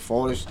 you've got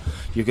Forrest,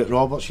 you've got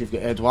Roberts, you've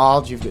got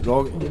Edouard, you've got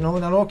Rogic. You know,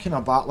 they're all kind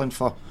of battling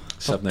for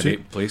 7 or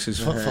 8 places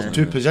for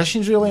 2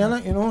 positions, really,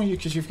 innit? You know,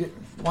 because you've got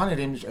one of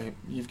them.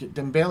 You've got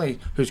Dembele,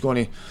 who's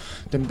going to.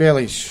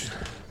 Dembele's,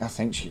 I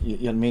think,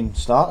 your main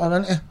starter,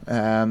 isn't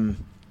he?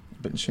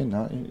 But in saying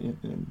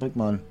that, big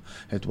man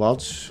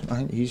Edwards, I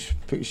think he's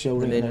put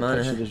himself right in that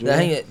picture as well.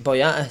 I think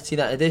Boyata, see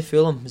that today,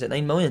 Fulham, is it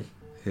 9 million?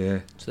 Yeah.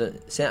 So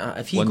centre,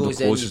 if he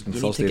goes in,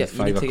 you need to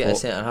get a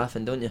centre half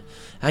in, don't you?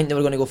 I think they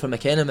were going to go for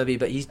McKenna maybe,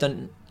 but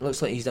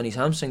looks like he's done his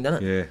hamstring,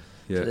 didn't it?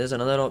 So there's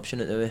another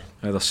option at the way.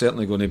 There's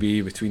certainly going to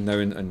be, between now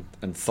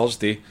and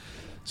Thursday,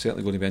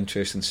 certainly going to be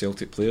interesting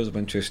Celtic players. It'll be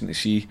interesting to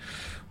see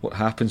what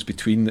happens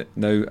between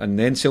now and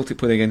then. Celtic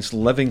playing against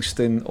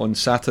Livingston on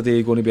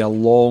Saturday. Going to be a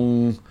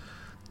long,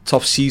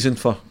 tough season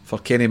for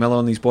Kenny Miller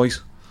and these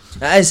boys.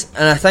 It is,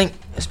 and I think,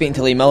 speaking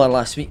to Lee Miller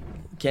last week,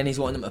 Kenny's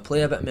wanting them to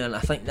play a bit more, and I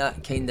think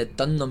that kind of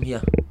done them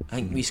here. I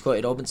think we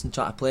Scotty Robinson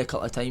tried to play a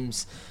couple of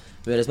times,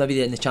 whereas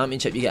maybe in the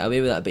Championship you get away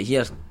with that, but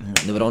here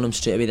they were on him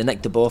straight away. They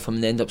nicked the ball from him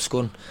and they end up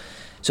scoring.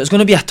 So it's going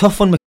to be a tough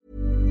one.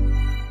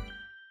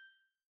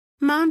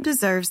 Mom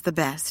deserves the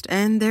best,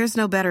 and there's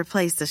no better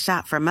place to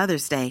shop for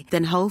Mother's Day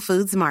than Whole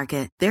Foods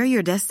Market. They're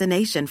your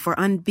destination for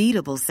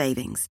unbeatable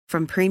savings,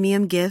 from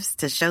premium gifts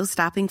to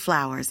show-stopping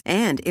flowers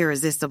and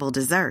irresistible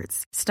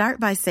desserts. Start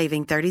by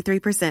saving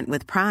 33%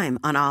 with Prime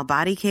on all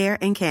body care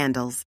and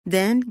candles.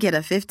 Then get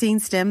a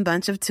 15-stem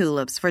bunch of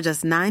tulips for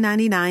just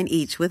 $9.99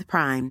 each with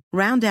Prime.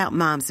 Round out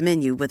Mom's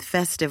menu with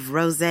festive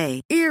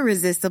rosé,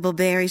 irresistible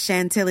berry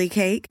chantilly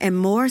cake, and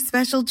more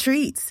special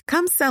treats.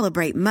 Come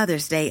celebrate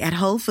Mother's Day at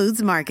Whole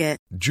Foods Market.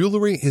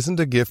 Jewelry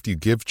isn't a gift you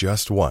give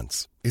just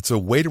once. It's a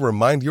way to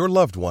remind your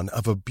loved one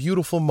of a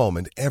beautiful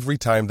moment every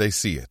time they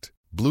see it.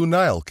 Blue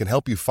Nile can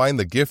help you find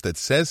the gift that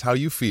says how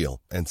you feel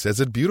and says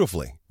it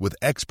beautifully, with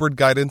expert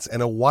guidance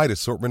and a wide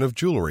assortment of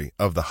jewelry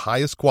of the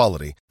highest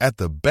quality at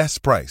the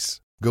best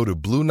price. Go to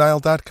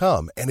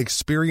BlueNile.com and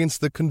experience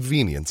the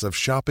convenience of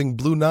shopping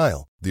Blue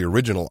Nile, the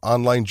original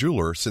online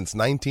jeweler since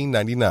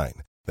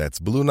 1999. That's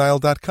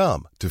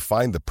BlueNile.com to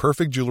find the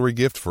perfect jewelry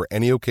gift for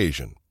any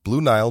occasion.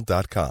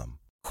 BlueNile.com.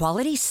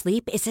 Quality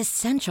sleep is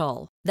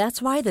essential.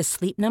 That's why the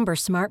Sleep Number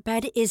Smart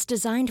Bed is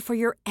designed for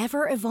your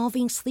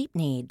ever-evolving sleep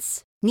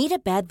needs. Need a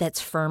bed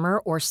that's firmer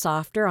or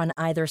softer on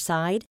either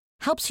side?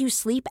 Helps you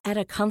sleep at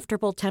a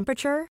comfortable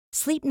temperature?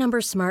 Sleep Number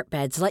Smart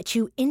Beds let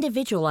you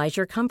individualize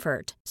your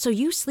comfort, so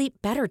you sleep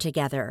better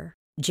together.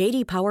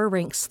 J.D. Power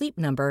ranks Sleep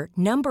Number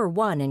number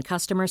 1 in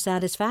customer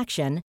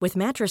satisfaction with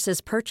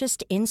mattresses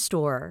purchased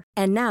in-store.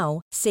 And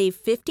now,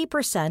 save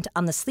 50%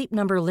 on the Sleep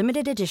Number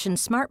Limited Edition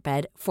Smart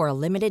Bed for a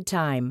limited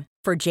time.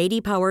 For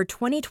J.D. Power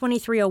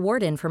 2023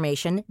 award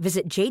information,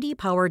 visit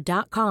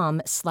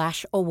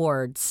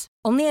jdpower.com/awards.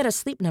 Only at a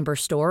Sleep Number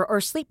store or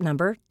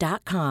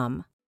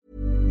sleepnumber.com.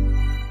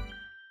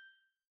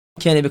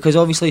 Kenny, because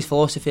obviously his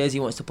philosophy is he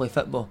wants to play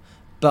football,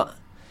 but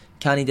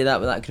can he do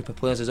that with that group of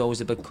players is always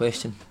a big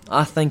question.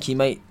 I think he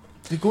might.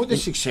 They got the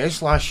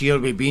success last year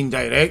with being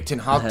direct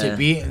and hard to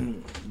beat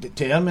and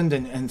determined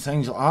and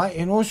things like that,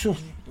 you know, so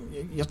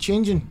you're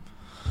changing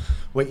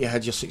what you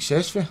had your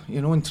success for,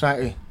 you know, and try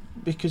to,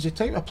 because the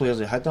type of players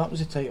they had, that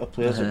was the type of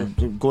players that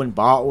would go and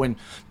battle and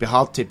be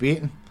hard to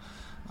beat. And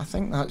I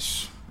think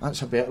that's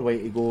a better way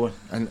to go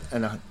in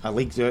a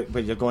league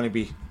where you're going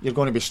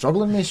to be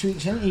struggling most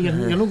weeks, isn't you?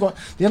 They're not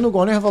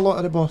going to have a lot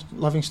of the ball,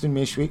 Livingston,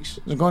 most weeks.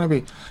 They're going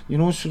to be, you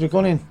know, so they're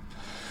going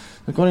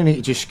to need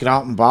to just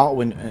scrap and battle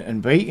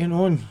and bite, you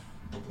know. And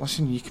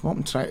listen, you come up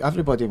and try.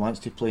 Everybody wants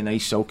to play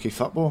nice, silky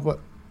football, but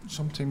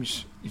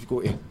sometimes you've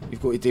got to do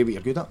what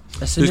you're good at.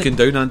 Who's going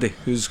down, Andy?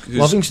 Who's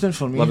Livingston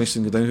for me?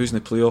 Livingston go down. Who's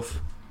in the playoff?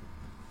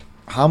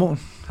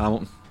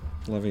 Hamilton.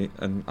 Livy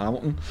and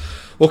Hamilton.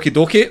 Okie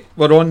dokie,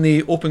 we're on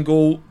the Open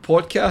Goal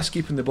podcast,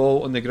 keeping the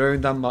ball on the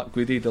ground. I'm Mark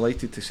Goody,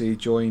 delighted to say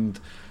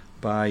joined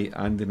by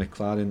Andy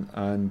McLaren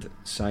and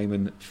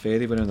Simon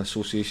Ferry. We're in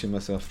association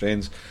with our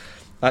friends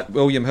at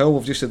William Hill.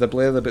 We've just had a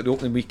blare about the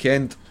opening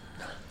weekend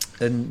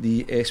in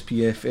the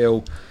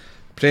SPFL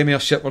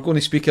Premiership. We're going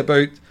to speak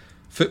about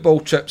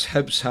football trips.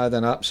 Hibs had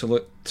an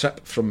absolute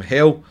trip from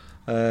hell,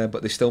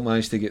 but they still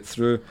managed to get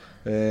through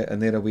in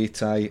their away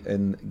tie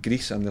in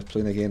Greece, and they're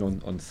playing again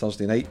on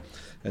Thursday night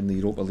in the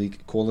Europa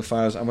League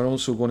qualifiers. And we're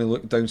also going to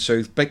look down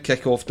south. Big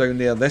kick-off down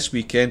there this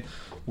weekend.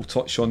 We'll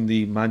touch on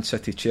the Man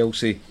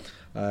City-Chelsea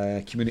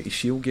Community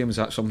Shield game. Is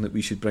that something that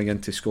we should bring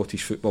into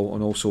Scottish football?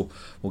 And also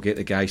we'll get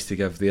the guys to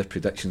give their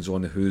predictions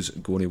on who's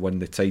going to win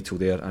the title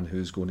there and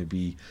who's going to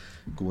be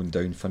going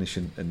down,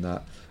 finishing in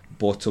that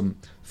bottom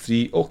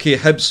three. Okay,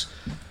 Hibs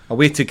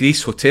away to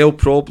Greece, hotel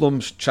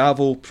problems,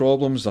 travel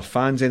problems. Their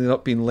fans ended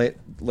up being let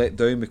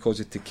down because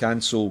of to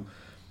cancel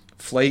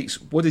flights.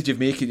 What did you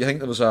make it? Do you think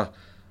there was a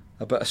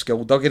bit of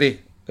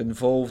skullduggery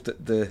involved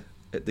at the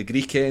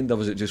Greek end, or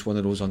was it just one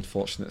of those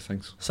unfortunate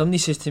things? Somebody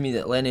says to me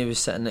that Lenny was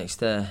sitting next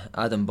to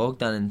Adam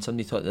Bogdan and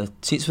somebody thought the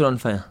seats were on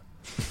fire.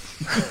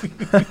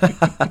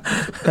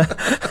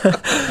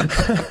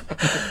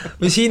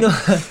 Was he not?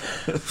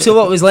 So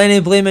what was Lenny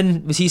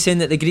blaming? Was he saying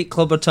that the Greek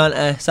club were trying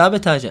to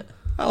sabotage it?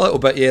 A little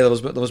bit, yeah. There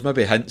was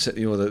maybe hints at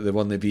that they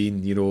weren't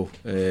being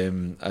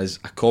as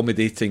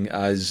accommodating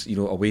as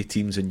away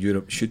teams in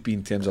Europe should be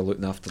in terms of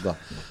looking after their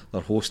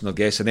hosts and their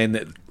guests. And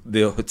then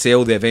the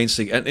hotel they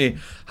eventually got into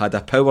had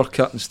a power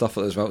cut and stuff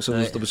like that as well. So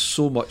there was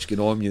so much going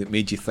on that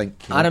made you think.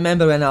 I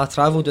remember when I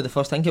travelled with the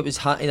first. I think it was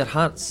either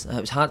Hearts.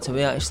 It was Hearts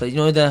away actually.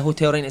 The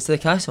hotel right next to the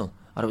castle.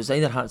 Or it was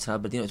either Hearts or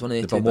Aberdeen. It was one of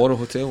the two. The Balmoral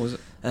Hotel, was it?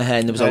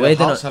 And there was a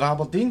wedding. Hearts or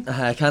Aberdeen?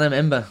 I can't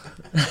remember.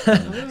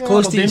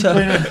 Close to each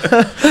other.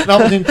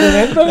 Aberdeen playing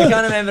Edinburgh. I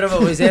can't remember if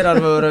it was there or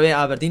we were away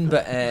at Aberdeen.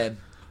 But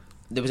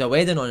there was a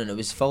wedding on and it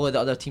was full of the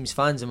other team's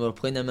fans, and we were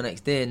playing them the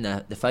next day, and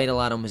the fire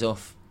alarm was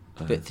off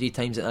about 3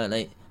 times at that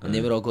night, and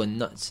they were all going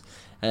nuts.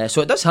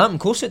 So it does happen,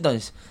 of course it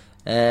does.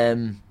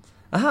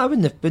 I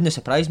wouldn't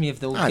surprise me if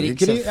the old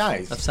Greeks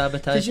have sabotaged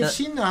it. Because you've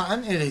seen that,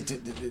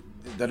 into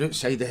they're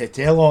outside the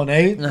hotel all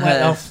night, like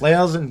their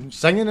flares and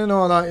singing and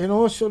all that, you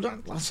know. So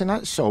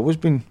that's always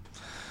been.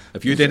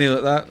 Have you done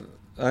anything like that,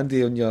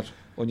 Andy, on your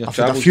I've travels?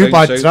 had a few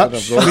bad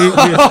trips.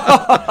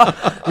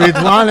 We'd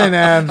one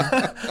and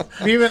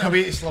we went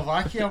away to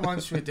Slovakia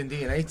once with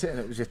Dundee United, and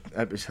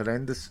it was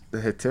horrendous.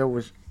 The hotel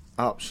was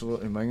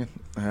absolutely minging.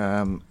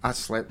 I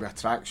slept with a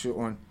tracksuit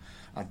on.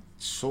 I had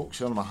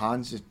socks on my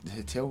hands. The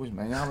hotel was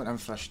minging. I went in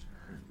for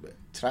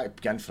tried to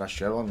begin for a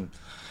shower, and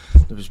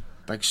there was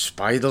big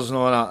spiders and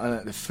all that,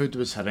 and the food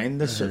was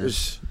horrendous. It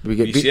was.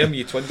 You see him?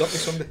 You twinned up with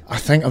somebody? I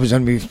think it was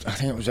in me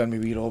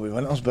wee Robbie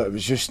Winters, but it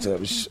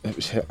was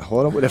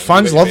horrible. The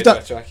fans loved it.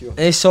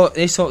 That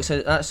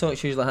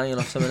sock's usually hanging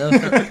off someone else.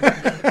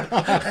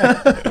 I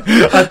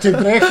had to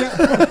break it.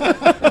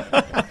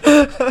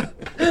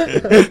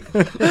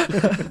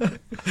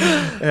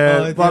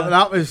 But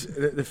that was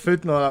the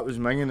food and all that was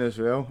minging as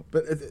well.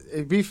 But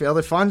to be fair,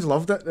 the fans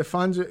loved it.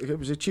 It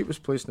was the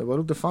cheapest place in the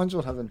world. The fans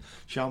were having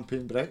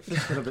champagne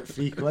breakfast for about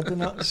 £3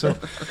 and that. So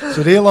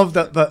they loved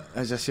it. But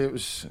as I say, it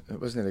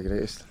wasn't the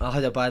greatest. I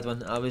had a bad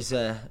one. I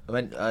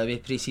went away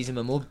pre-season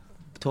with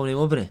Tony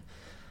Mowbray,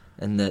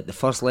 and the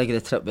first leg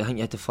of the trip, I think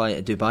you had to fly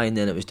to Dubai, and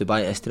then it was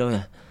Dubai to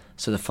Australia.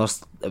 So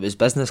it was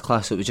business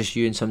class, so it was just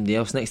you and somebody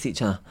else next to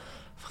each other.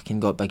 Fucking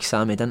got Big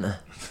Sammy, didn't I?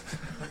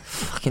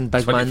 Fucking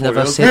big man,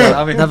 never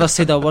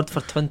said a word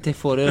for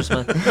 24 hours,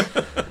 man.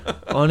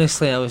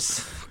 Honestly, I was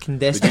fucking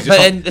desperate. But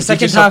in the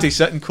second half, to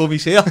sit and comb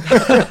his hair.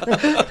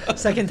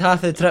 second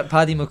half of the trip,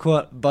 Paddy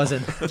McCourt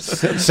buzzing.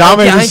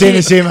 Sammy was saying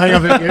the same thing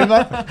about you,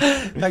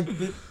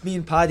 man. Me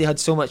and Paddy had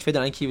so much food,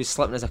 I think he was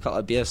slipping us a couple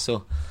of beers,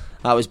 so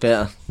that was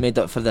better. Made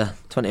up for the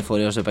 24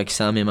 hours of Big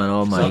Sammy, man.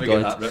 Oh my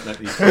God.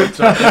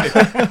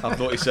 I've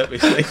noticed it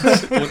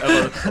besides. Don't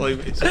ever claim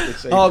it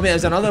beside. Oh mate,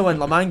 there's another one.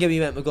 Lamanga, we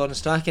went with Gordon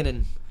Strachan,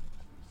 and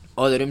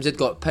all the rooms had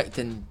got picked,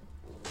 and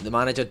the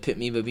manager had put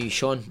me with wee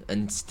Sean,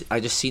 and I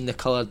just seen the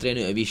colour drain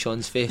out of wee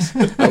Sean's face.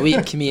 A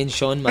week, me and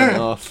Sean, man,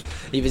 off.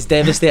 He was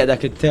devastated, I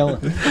could tell.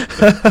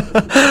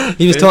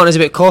 He was talking to us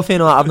about coffee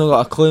and all that. I've not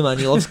got a clue, man.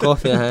 He loves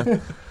coffee.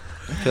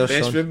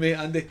 Best roommate,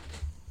 Andy?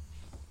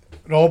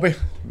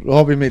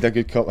 Robbie made a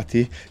good cup of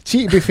tea.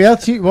 To be fair,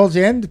 towards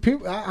the end,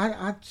 people,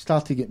 I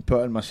started getting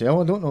put in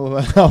myself. I don't know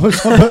what that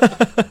was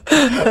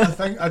about.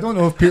 I don't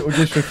know if people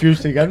just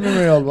refused to get with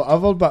me or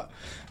whatever, but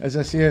as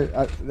I say,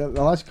 the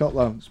last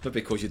couple of... It's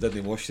maybe because you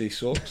didn't wash these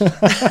socks.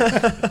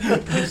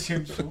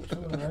 Same socks,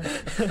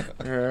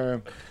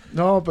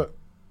 no, but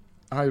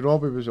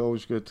Robbie was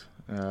always good.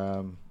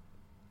 But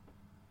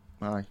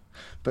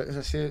as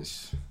I say,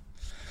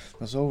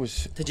 there's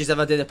always... Did you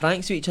ever do the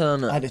pranks with each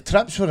other? The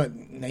trips were at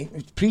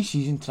night.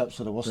 Pre-season trips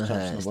were the worst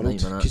trips in the world,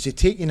 because they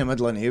take you in the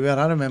middle of nowhere.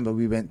 I remember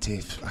we went to,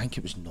 I think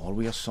it was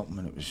Norway or something,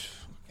 and it was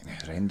fucking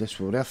horrendous.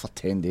 We were there for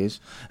 10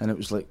 days, and it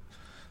was like...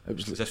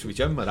 Was this with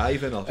Jim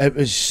arriving? Or it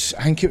was,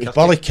 I think it was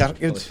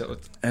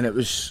Ballykirkwood, and it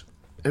was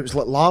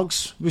like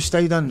Largs we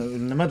stayed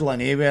in the middle of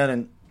nowhere,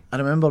 and I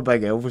remember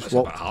Big Elvis walked... It's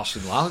a bit harsh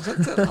in Largs,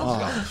 isn't it?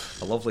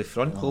 A lovely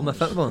front. Home of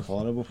football.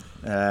 Horrible.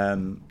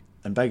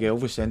 And Big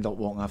Elvis ended up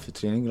walking off the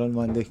training ground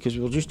one day, because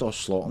we were just all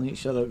slaughtering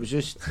each other. It was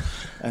just,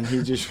 and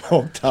he just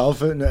walked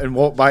off it and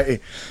walked back to,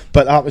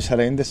 but that was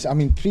horrendous. I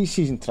mean,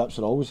 pre-season trips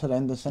are always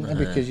horrendous, aren't they?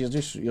 Because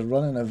you're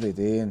running every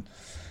day,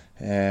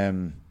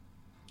 and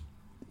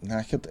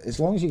as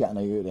long as you get a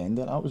night out at the end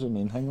of it, that was the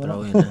main thing.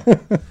 Brilliant.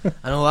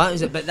 I know that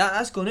is it, but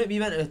that's going out. We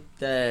went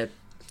to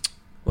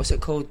what's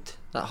it called?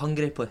 That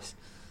Hungary place.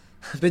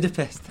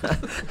 Budapest.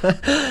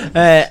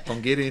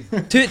 Hungarian.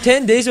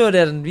 10 days over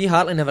there, and we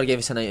hardly never gave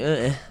us a night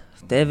out.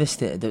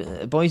 Devastated.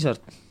 The boys are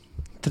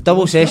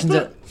double sessions.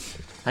 I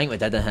think we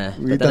did it.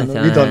 We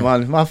done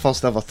one. My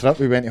first ever trip,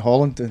 we went to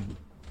Holland, and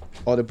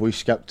all the boys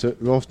skipped it.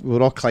 We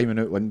were all climbing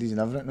out windows and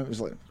everything. It was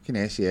like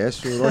fucking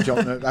SAS. We were all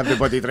jumping out,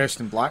 everybody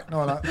dressed in black and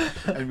all that.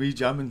 And we,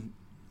 Jim and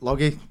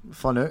Luggy,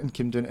 fun out and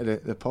came down to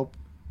the pub.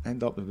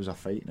 End up there was a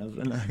fight and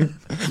everything.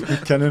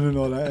 With Kinnan and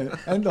all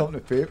that. End up in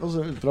the papers.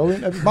 It was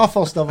brilliant. It was my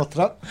first ever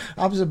trip.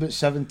 I was about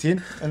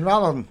 17, and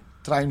rather than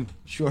try and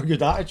show a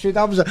good attitude,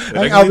 I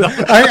think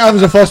I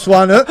was the first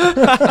one out.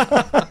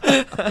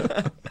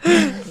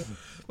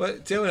 Well,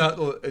 tell me that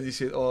though, and you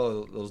say,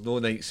 "Oh, there's no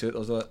nights out."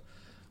 There's not.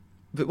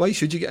 But why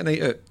should you get a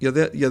night out? You're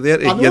there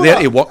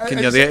to work, and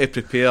you're there to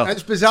prepare.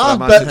 It's bizarre,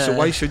 but so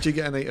why should you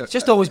get a night out? It's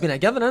just always been a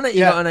given, isn't it?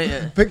 You got a night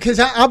out. Because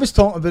I was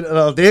talking about it the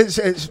other day.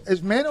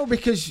 It's mental,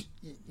 because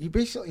you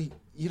basically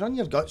you run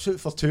your guts out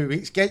for 2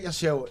 weeks, get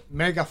yourself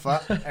mega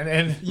fit, and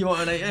then you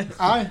want a night out.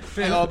 Aye,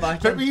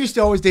 but we used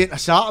to always do it on a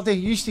Saturday.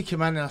 You used to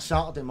come in on a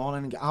Saturday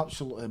morning and get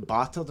absolutely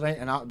battered, right?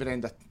 And that would be the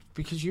end of,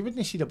 because you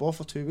wouldn't see the ball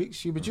for 2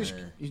 weeks. You would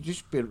you'd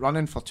just be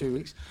running for 2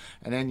 weeks,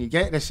 and then you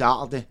get the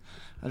Saturday.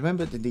 I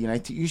remember at the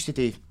United used to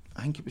do,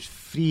 I think it was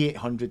 3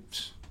 800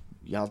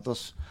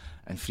 yarders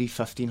and 3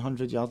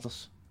 1500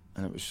 yarders,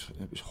 and it was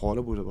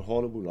horrible. There were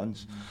horrible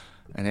runs.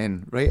 And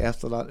then right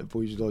after that, the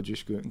boys would all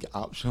just go out and get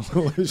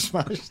absolutely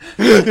smashed.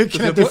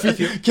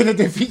 Kind of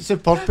defeats the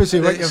purpose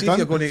of what you've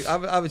done.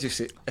 I would just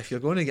say, if you're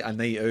going to get a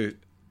night out,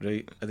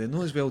 right, and they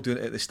know as well doing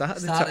it at the start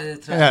of the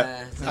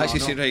trip. Actually,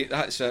 say, right,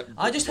 that's it.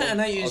 I just think a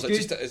night out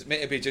is good. It's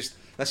meant to be just,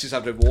 this is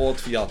a reward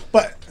for your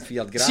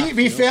graft. See, to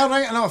be fair,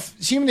 right enough,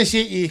 see when they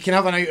say you can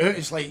have a night out,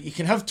 it's like you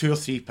can have 2 or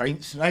 3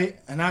 pints, right?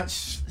 And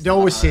that's, they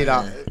always say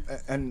that.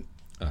 And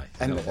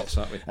it never works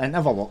that way. It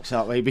never works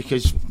that way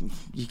because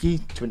you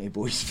give 20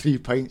 boys 3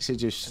 pints,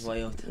 it's just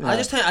wild. I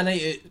just think a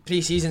night out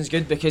pre-season's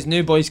good because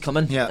new boys come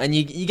in and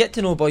you get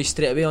to know boys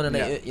straight away on a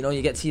night out. You know,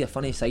 you get to see the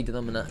funny side of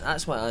them, and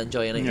that's what I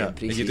enjoy a night out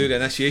pre-season. When you do the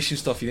initiation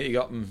stuff, you need to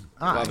get up and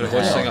whatever it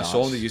was, sing a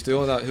song. Did you do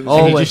all that? You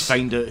just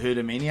find out who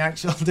the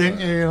maniacs are, don't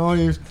you? You know,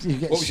 you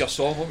get what was your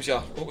song?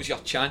 What was your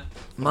chant?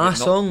 My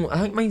song, I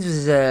think mine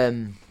was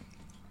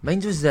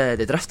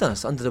the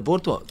Drifters, Under the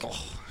Boardwalk.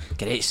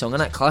 Great song,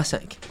 isn't it?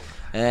 Classic.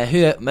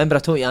 Remember I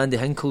told you Andy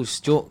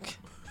Hinkle's joke?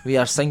 We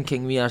are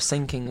sinking,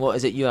 what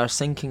is it you are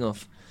sinking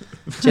of?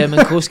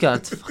 German Coast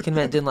Guard. Fucking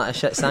went doing like a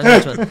shit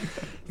sandwich, man.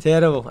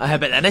 Terrible. But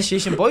the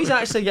initiation boys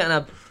actually getting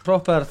a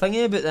proper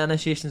thingy about the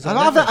initiations. I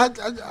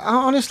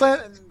honestly,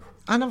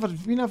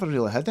 we never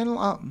really had anything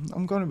like that.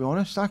 I'm going to be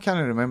honest, I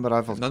can't remember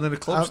ever. None of the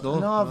clubs,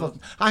 no.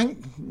 I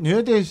think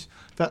nowadays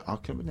that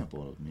wouldn't have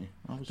bothered me.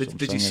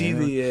 Did you see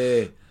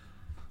the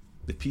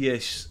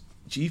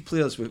PSG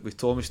players with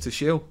Thomas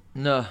Tuchel?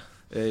 No.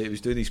 He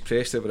was doing his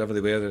press there wherever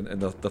they were in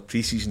their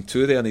pre-season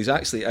tour there, and he's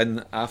actually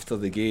in after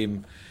the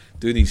game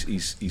doing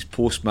his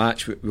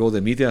post-match with all the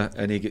media,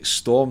 and he gets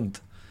stormed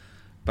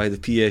by the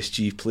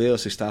PSG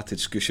players who started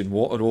squishing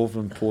water over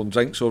him, pouring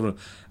drinks over him,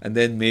 and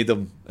then made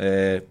him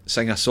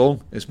sing a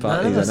song as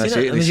part of his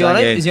initiative. Was he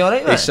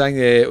alright? They sang,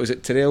 was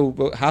it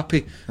Terrell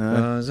Happy?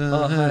 And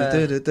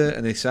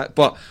they sang,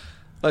 but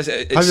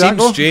it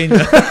seems strange.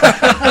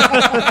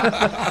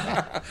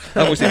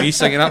 That wasn't me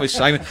singing, that was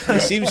Simon.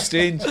 It seems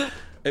strange.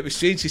 It was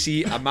strange to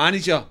see a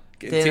manager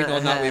getting taken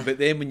on that way, but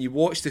then when you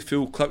watch the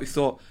full clip, you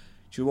thought,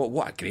 do you know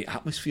what a great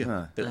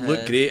atmosphere. It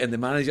looked great, and the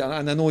manager,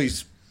 and I know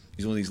he's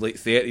only his late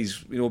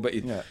 30s, you know, but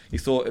you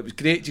thought it was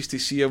great just to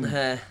see him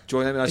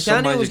join in. The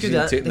Canio was good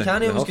at that. The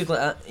Canio was good like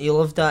that. He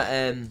loved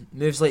that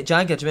Moves Like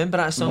Jagger. Do you remember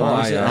that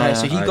song?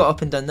 So he got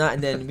up and done that,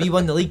 and then we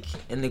won the league,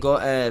 and they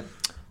got a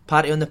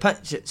party on the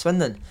pitch at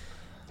Swindon,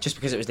 just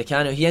because it was the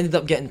Canio. He ended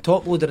up getting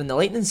top loader in the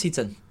Lightning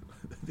season.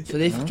 So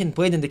they fucking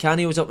played, and the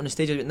Canio was up on the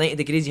stage at 90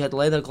 degrees. He had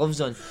leather gloves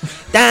on,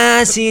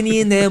 dancing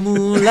in the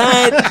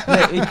moonlight.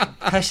 We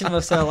pissing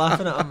ourselves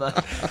laughing at him, man.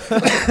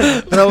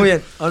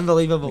 Brilliant,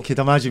 unbelievable. You could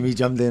imagine me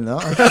jumping in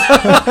that.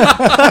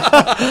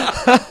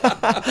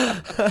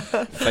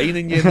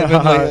 Fining you in the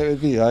moonlight. It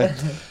would be,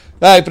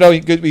 aye,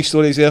 brilliant, good wee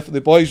stories there for the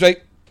boys,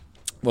 right?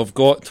 We've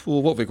got,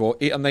 what have we got,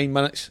 8 or 9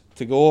 minutes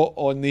to go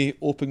on the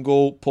Open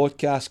Goal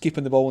podcast,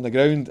 keeping the ball on the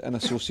ground in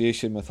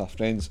association with our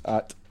friends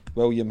at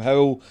William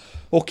Hill.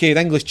 Okay,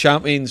 the English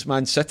champions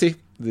Man City,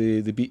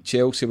 they beat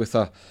Chelsea with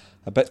a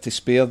bit to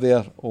spare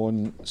there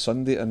on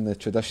Sunday in the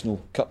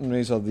traditional curtain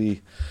raiser,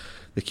 the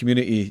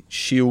Community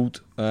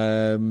Shield.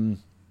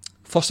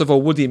 First of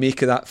all, what do you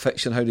make of that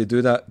fixture, how they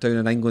do that down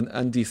in England,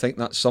 and do you think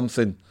that's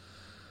something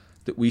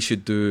that we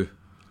should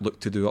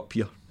look to do up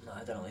here? No,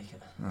 I don't like it.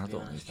 I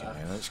don't like it.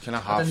 It's kind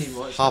of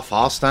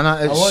half-assed, isn't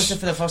it? I watched it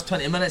for the first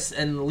 20 minutes,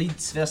 and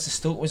Leeds versus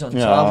Stoke was on,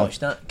 so I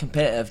watched that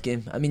competitive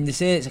game. I mean, they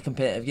say it's a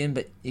competitive game,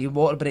 but you get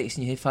water breaks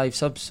and you have 5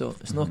 subs, so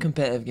it's not a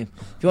competitive game.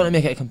 If you want to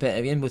make it a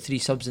competitive game with 3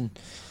 subs and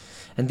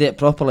do it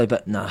properly,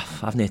 but nah,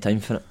 I've no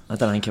time for it. I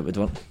don't think it would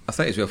work. I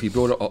think as well, if you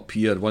brought it up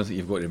here, one thing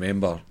you've got to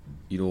remember,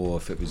 you know,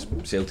 if it was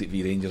Celtic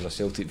v Rangers or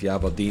Celtic v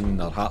Aberdeen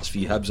or Hearts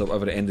v Hibs or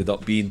whatever it ended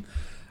up being,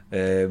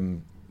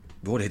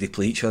 we already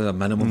play each other a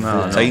minimum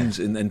 4 times,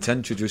 and to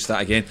introduce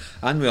that again,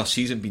 and with our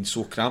season being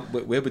so cramped,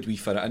 where would we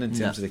fit it in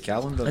terms of the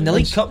calendar? And the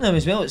League Cup now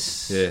as well,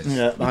 it's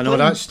I know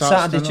that starts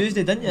Saturday,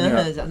 Tuesday, didn't you?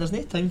 There's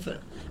no time for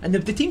it. And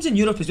the teams in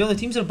Europe as well, the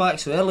teams are back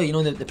so early, you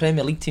know, the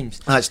Premier League teams.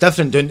 It's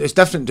different down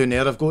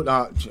there. I've got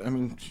that. I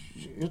mean,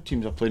 your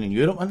teams are playing in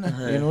Europe, aren't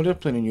they? You know, they're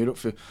playing in Europe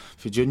for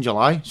June,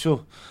 July,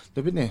 so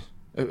they wouldn't.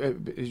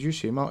 As you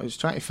say, Mark, it's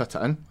trying to fit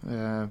it in.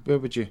 Where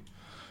would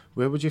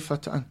you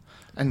fit it in?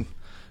 And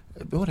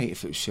it'd be alright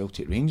if it was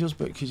Celtic Rangers,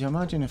 but could you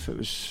imagine if it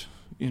was,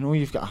 you know,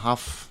 you've got a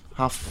half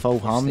full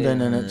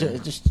Hampden, and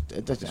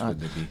it doesn't.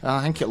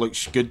 I think it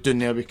looks good down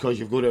there because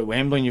you've got it at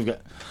Wembley and you've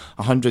got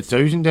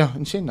 100,000 there.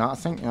 And saying that, I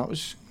think that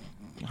was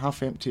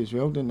half empty as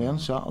well down there on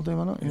Saturday,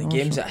 wasn't it? And the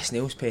game's at a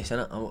snail's pace,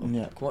 innit? I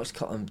watched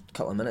a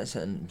couple of minutes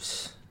and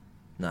it's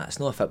not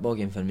a football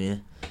game for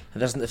me.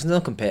 If it's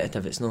not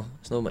competitive, it's no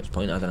much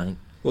point, I don't think.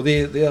 Well,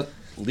 their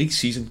league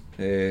season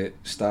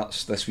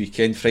starts this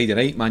weekend, Friday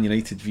night. Man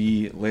United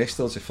v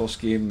Leicester's the first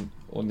game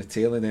on the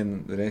tail, and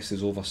then the rest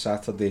is over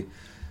Saturday.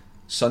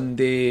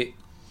 Sunday,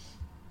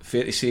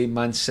 fair to say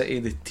Man City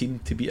the team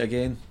to beat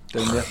again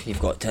down there. You've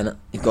got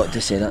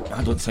to say that.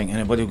 I don't think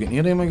anybody will get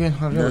near them again.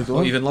 I really don't.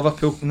 Not even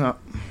Liverpool? No,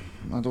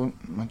 I don't.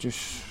 I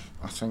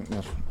think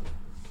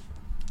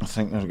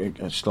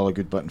they're still a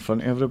good bit in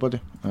front of everybody.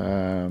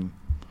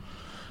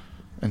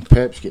 and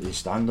Pep's get the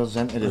standards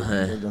into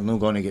it. They're not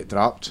going to get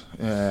dropped.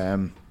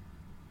 And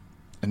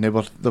they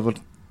were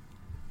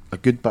a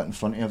good bit in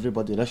front of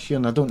everybody this year,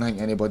 and I don't think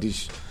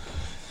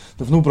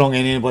they've not brought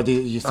anybody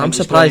you think I'm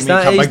surprised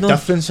make that a big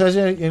difference, is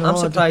it? You know, I'm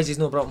surprised he's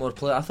not brought more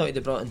players. I thought he'd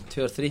have brought in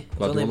 2 or 3. It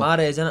was only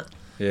Mahrez, isn't it?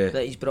 Yeah.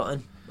 That he's brought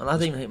in. And I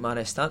don't even think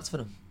Mahrez starts for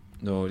him.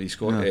 No, he's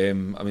got. I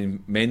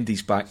mean,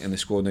 Mendy's back in the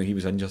squad now. He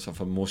was injured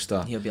for most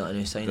of. He'll be like a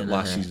new signing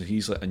last season.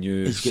 He's like a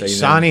new. He's got signing.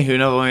 Sani, who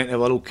never went to the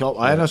World Cup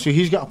either, so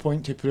he's got a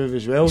point to prove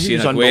as well. He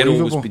was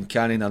unbelievable. Aguero's been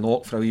carrying a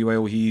knock for a wee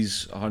while.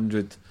 He's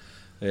 100%.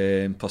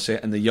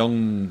 And the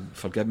young,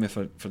 forgive me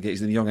for forget, he's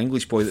the young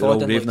English boy that they're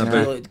all raving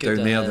about down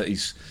there. That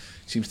he's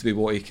seems to be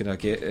what he can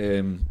get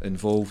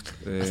involved.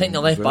 I think the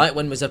left back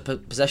one was a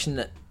position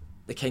that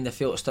they kind of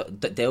felt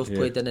that Delph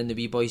played in, and the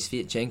wee boys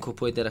Vyatchenko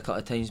played there a couple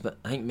of times, but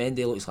I think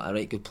Mendy looks like a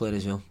right good player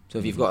as well. So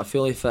if you've got a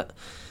fully fit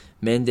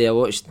Mendy, I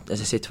watched, as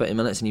I say, 20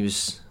 minutes and he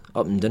was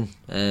up and down.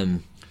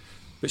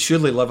 But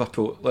surely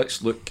Liverpool,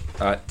 let's look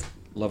at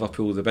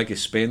Liverpool, the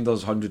biggest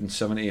spenders,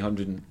 170,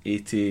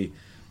 180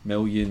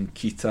 million,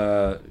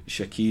 Keita,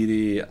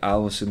 Shaqiri,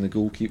 Alisson the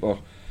goalkeeper,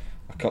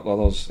 a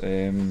couple others,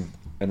 and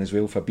as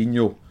well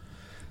Fabinho.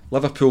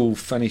 Liverpool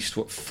finished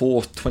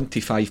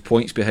 25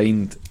 points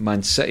behind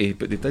Man City,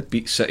 but they did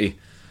beat City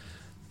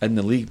in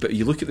the league. But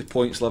you look at the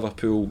points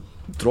Liverpool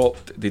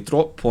dropped, they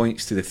dropped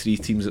points to the 3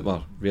 teams that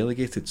were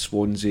relegated: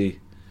 Swansea,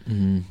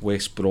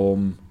 West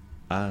Brom,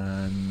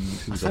 and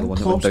I think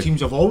Klopp's teams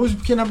have always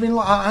kind of been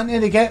like that, haven't they?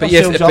 They get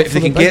themselves up for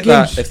the big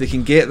games. If they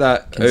can get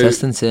that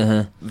consistency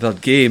out their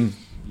game,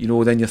 you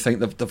know, then you think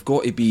they've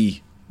got to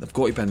be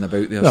in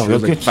about there. Well,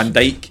 surely Van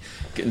Dijk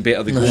getting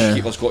better, the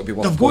goalkeeper's got to be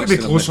worth. They've got to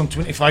be close on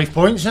 25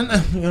 points, isn't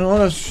they? You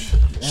know,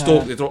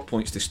 Stoke, they dropped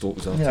points to Stoke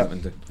as well.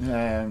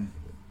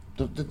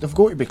 They've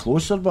got to be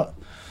closer, but.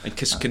 And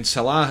can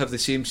Salah have the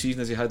same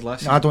season as he had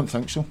last season? I don't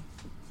think so.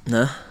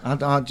 No.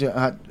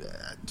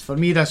 For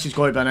me, this has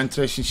got to be an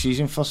interesting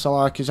season for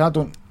Salah, because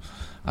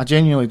I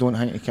genuinely don't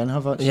think he can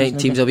have it. You think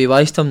teams will be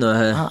wise to him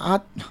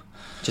now?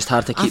 Just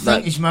hard to keep that. I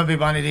think he's maybe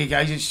one of the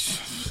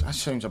guys. That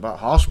sounds a bit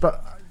harsh,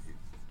 but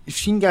you've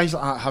seen guys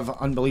like that have an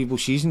unbelievable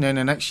season, then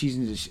the next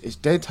season it's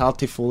dead hard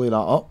to follow that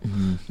up.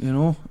 You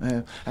know,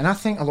 and I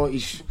think a lot of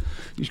his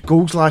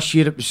goals last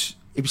year,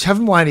 he was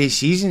having one of these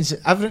seasons.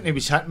 Everything he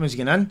was hitting was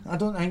going in. I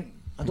don't think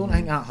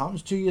that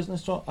happens 2 years in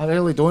this job. I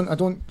really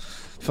don't.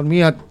 For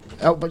me,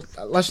 but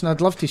listen,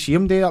 I'd love to see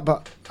him do that,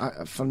 but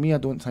for me, I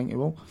don't think he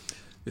will.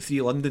 The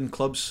 3 London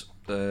clubs,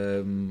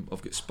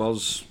 I've got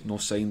Spurs,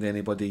 not signed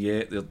anybody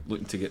yet. They're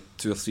looking to get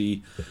 2 or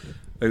 3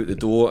 out the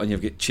door, and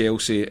you've got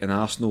Chelsea and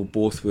Arsenal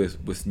both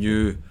with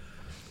new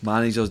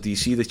managers. Do you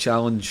see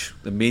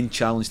the main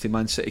challenge to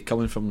Man City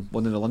coming from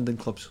one of the London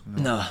clubs?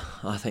 No,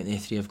 I think the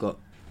 3 have got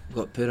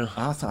poorer.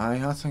 I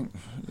think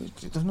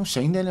they've not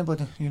signed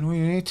anybody. You know,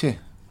 you need to.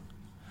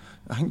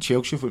 I think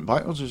Chelsea went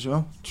backwards as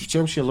well.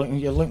 Chelsea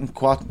you're looking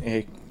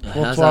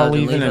Courtois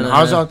leaving and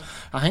Hazard.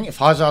 I think if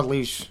Hazard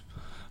leaves,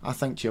 I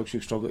think Chelsea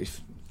will struggle.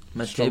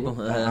 Mid-table.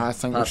 I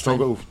think they'll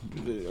struggle.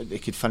 They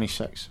could finish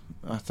 6th.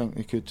 I think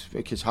they could,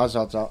 because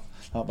Hazard's that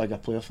big a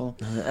player for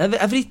them.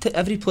 Every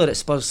player at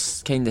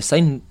Spurs kind of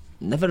signed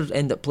never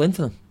end up playing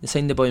for them. They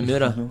signed the boy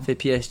Moura for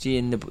PSG,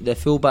 and the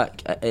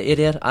fullback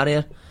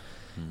Arier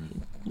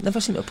never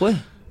seemed to play.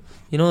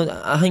 You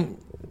know, I think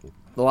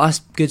the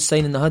last good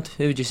signing they had,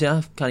 who would you say?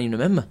 I can't even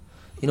remember.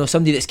 You know,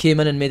 somebody that's came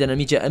in and made an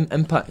immediate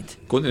impact.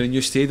 Going to the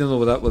new stadium,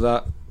 though, with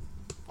that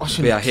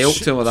be a help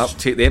to them, would that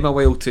take them a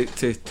while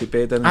to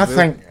bed in? I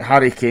think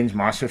Harry Kane's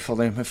massive for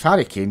them. If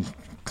Harry Kane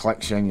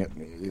clicks in,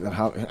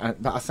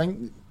 but I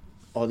think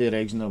all their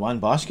eggs in their one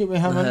basket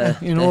with him,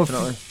 you know,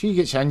 if he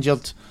gets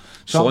injured,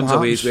 Son's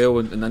away as well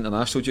in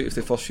international duty for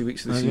the first few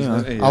weeks of the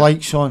season. I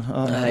like Son.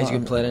 He's a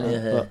good player,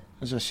 isn't he? But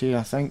as I say,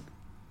 I think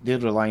they're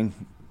relying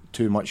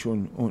too much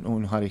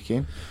on Harry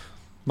Kane.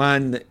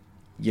 Man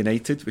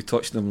United, we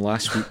touched on them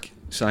last week,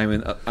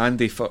 Simon.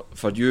 Andy, for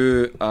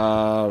you,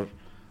 are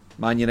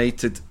Man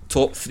United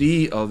top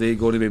 3, or are they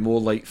going to be more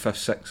like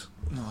 5th, 6th?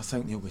 No, I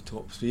think they'll be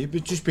top 3,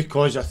 but just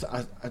because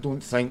I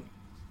don't think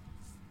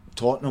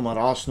Tottenham or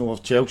Arsenal or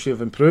Chelsea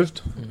have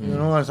improved. You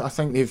know, I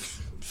think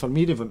they've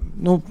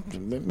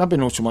maybe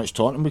not so much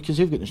Tottenham, because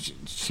they've got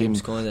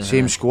the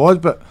same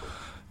squad, but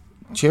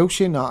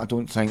Chelsea, I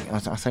don't think. I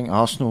think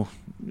Arsenal,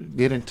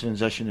 they're in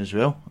transition as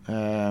well.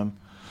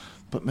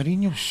 But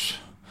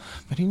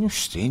Mourinho's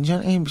strange,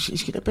 isn't he?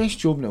 He's got the best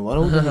job in the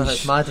world.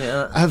 It's mad,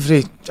 isn't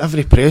it?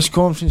 Every press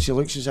conference, he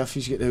looks as if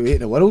he's got the weight of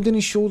the world on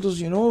his shoulders.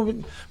 You know,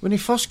 when he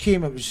first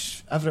came,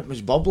 everything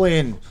was bubbly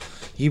and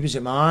he was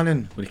a man.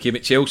 And when he came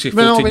at Chelsea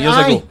 14 years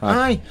ago,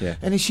 yeah.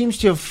 And he seems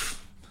to have.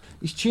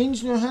 He's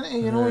changed now, hasn't he?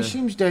 You know, he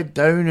seems dead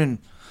down and.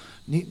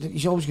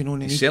 He's always going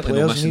on. He's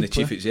certainly not missing the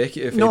chief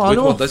executive. No, Ed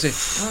Woodward, does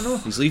he? I know.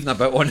 He's leaving a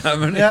bit on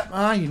him, isn't he?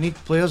 Yeah, you need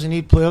players.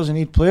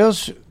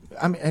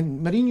 I mean,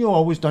 and Mourinho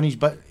always done his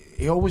bit.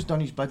 He always done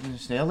his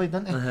business early,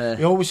 didn't he?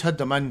 He always had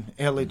them in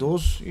early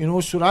doors, you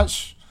know. So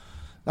that's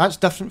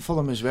different for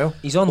them as well.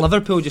 He's on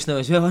Liverpool just now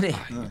as well, isn't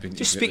he?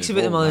 Just speaks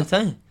about them all the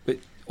time. But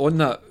on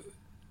that,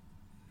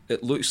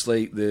 it looks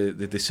like the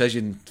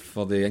decision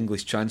for the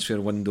English transfer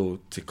window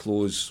to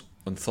close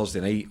on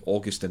Thursday night,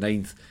 August the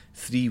 9th,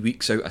 3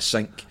 weeks out of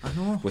sync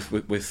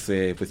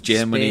with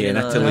Germany Spain and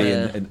Italy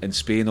and and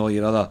Spain, all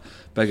your other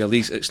bigger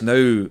leagues. It's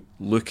now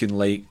looking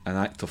like an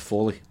act of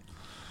folly.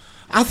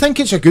 I think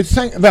it's a good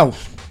thing. Well,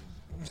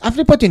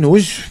 everybody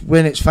knows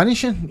when it's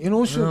finishing, you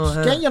know,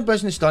 so get your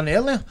business done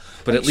earlier.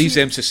 But it leaves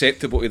them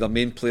susceptible to their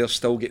main players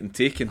still getting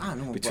taken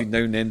between now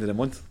and the end of the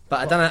month.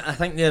 But I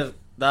think they're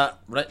that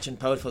rich and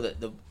powerful that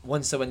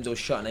once the window's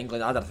shut in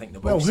England, I don't think they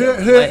will.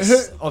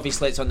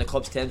 Obviously, it's on the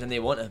club's terms and they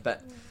want it,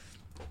 but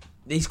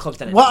these clubs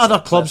didn't. What other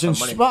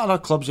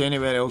clubs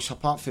anywhere else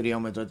apart from Real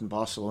Madrid and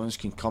Barcelona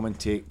can come and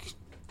take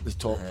the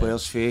top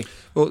players' fee?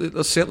 Well,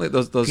 there's certainly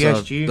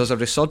there's a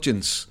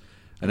resurgence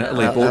in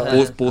Italy.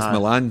 Both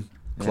Milan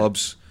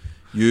clubs.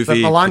 Juve, but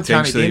Milan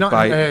potentially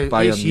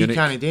Bayern Munich.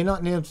 Can't do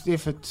nothing.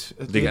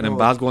 They get an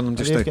embargo on them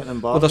just now.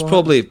 Well, there's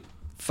probably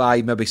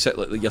 5, maybe 6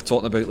 like you're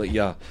talking about, like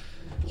your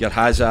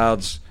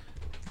Hazards,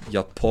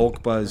 your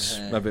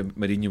Pogbas. Maybe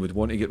Mourinho would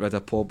want to get rid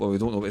of Pogba. We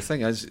don't know. But the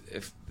thing is,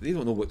 if they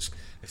don't know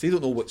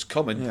what's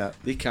coming,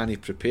 they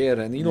can't prepare.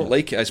 And you don't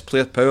like it as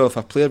player power. If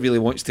a player really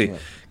wants to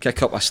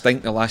kick up a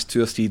stink the last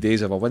 2 or 3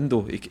 days of a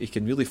window, he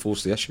can really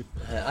force the issue.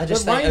 I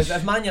just think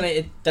if Man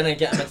United didn't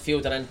get a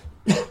midfielder in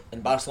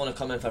and Barcelona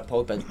come in for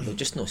Pogba, they'll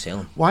just not sell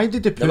him. Why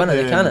did they put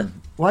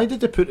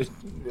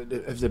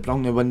if they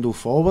brought the window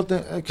forward?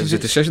 It was a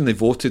decision they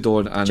voted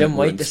on, and Jim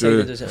White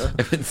decided, was it?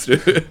 It went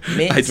through.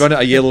 I'd run it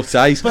a yellow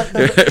ties.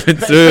 It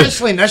went through.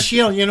 Especially this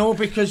year, you know,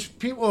 because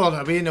people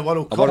are away in the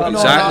World Cup.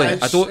 Exactly.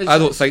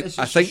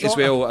 I think as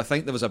well. I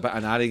think there was a bit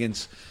of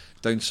arrogance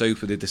down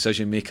south with the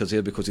decision makers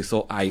there because they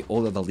thought,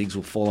 all other leagues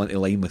will fall into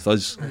line with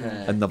us,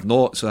 and they've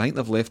not. So I think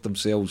they've left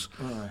themselves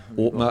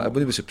open. It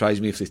wouldn't surprise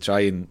me if they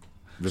try and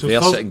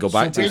reverse it and go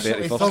back to the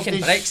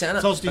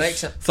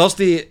 31st.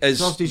 Thursday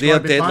is their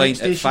deadline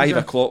at 5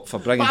 o'clock for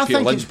bringing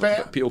people in,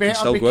 but people can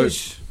still go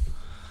out.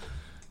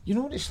 You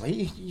know what it's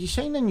like, you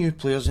sign in new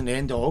players in the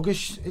end of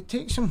August, it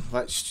takes them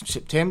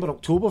September,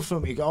 October for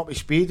them to get up to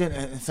speed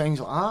and things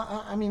like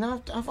that. I mean,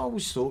 I've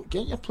always thought,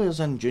 get your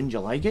players in June,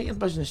 July, get your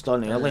business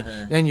done early,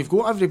 then you've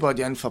got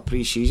everybody in for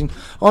pre-season.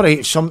 Alright,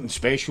 if something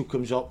special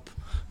comes up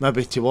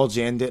maybe towards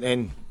the end of it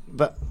then,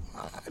 but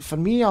for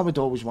me I would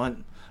always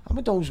want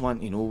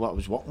to know what I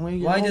was working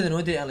with. Why do they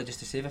not do it early, just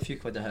to save a few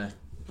quid a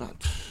hour?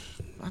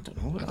 I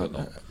don't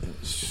know.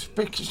 It's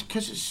because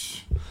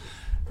it's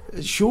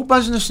show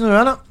business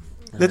now,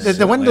 isn't it?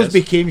 The windows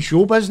became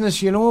show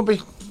business, you know.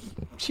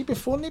 See,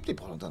 before nobody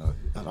bothered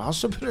their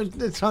arse about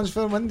the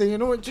transfer window, you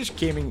know. It just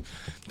came in.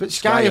 But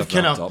Sky have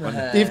kind of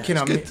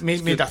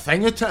made a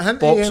thing out of it,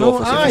 box you know.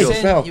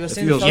 office. You were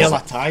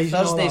saying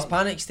Thursday's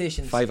panic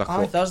stations. 5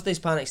 o'clock. Thursday's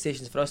panic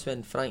stations for us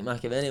when Frank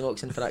McAvenny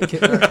walks in for that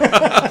Cooper.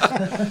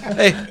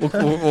 Hey,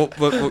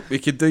 we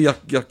could do your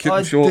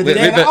Cooper show.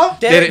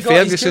 Derek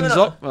Ferguson's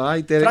up. Aye,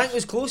 Derek. Frank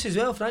was close as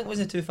well. Frank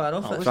wasn't too far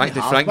off. Did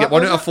Frank get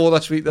 1 out of 4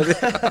 this week, did he?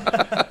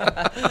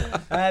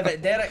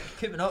 But Derek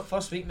cooping up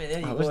first week, mate. There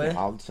you go.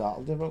 Hard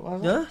Saturday, but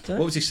what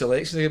was his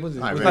selection again?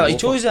 Well, he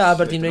chose the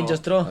Aberdeen Rangers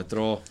draw. A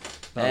draw.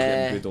 That was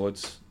getting good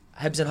odds.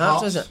 Hibs and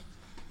Hearts, was it?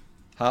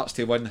 Hearts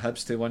to win,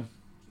 Hibs to win.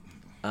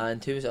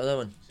 And who was the other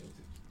one?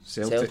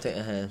 Celtic.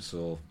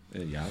 So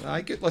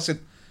good.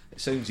 Listen,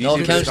 it sounds easy.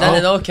 All counts in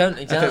and all count,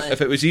 exactly.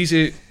 If it was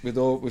easy, we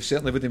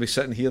certainly wouldn't be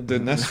sitting here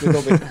doing this. We'd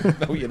all be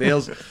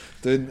millionaires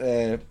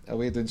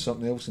doing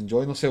something else,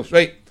 enjoying ourselves.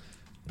 Right.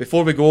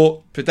 Before we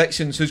go,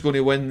 predictions: who's going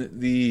to win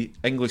the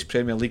English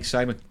Premier League,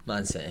 Simon?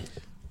 Man City.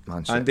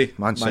 Andy?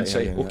 Man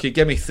City. Okay,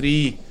 give me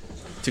 3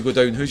 to go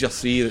down. Who's your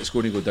 3 that's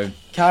going to go down?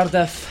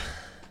 Cardiff.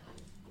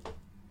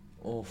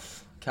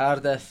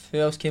 Cardiff. Who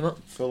else came up?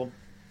 Fulham.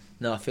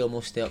 No, Fulham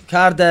will stay up.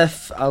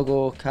 Cardiff. I'll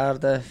go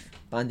Cardiff.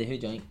 Bandy, who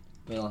joined?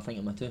 Well, I think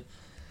I'm a 2.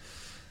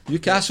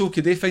 Newcastle,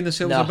 could they find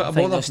themselves a bit of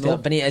bother? No,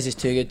 Benitez is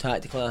too good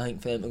tactically, I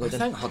think, for them to go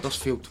down. I think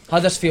Huddersfield.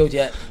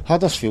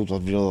 Huddersfield were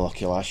really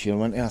lucky last year,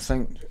 weren't they? I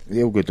think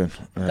they'll go down.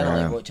 I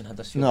don't like watching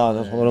Huddersfield. No,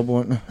 they're horrible,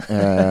 aren't they?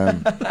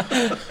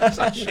 That's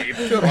a shame.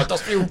 Poor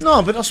Huddersfield.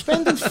 No, but they're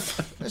spending.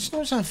 It's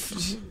not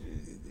as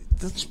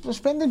they're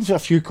spending a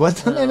few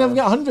quid, and then they've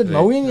got 100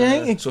 million. You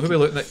think? So who are we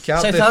looking at?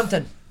 Cardiff,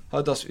 Southampton.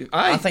 Huddersfield.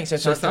 I think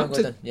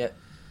Southampton. Go down. Yeah.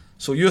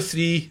 So you're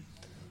 3.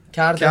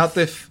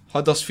 Cardiff,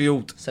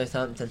 Huddersfield,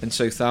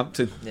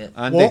 Southampton. Yeah.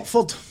 Andy?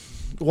 Watford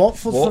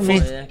for me.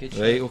 Yeah, good.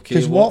 Right, okay.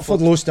 Because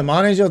Watford lost the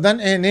manager, didn't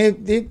they?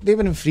 And they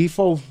were in free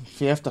fall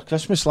after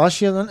Christmas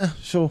last year, didn't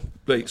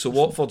they? So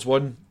Watford's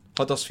 1,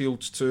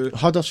 Huddersfield's 2.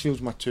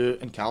 Huddersfield's my 2,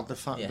 and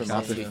Cardiff.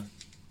 Cardiff.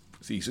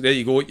 See, so there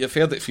you go. You've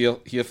heard it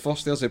here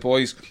first. There's the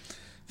boys.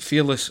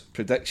 Fearless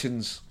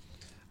predictions.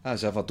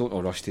 As ever, don't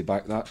rush to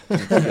back that.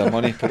 Put your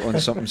money, put it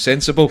on something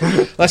sensible.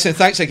 Listen,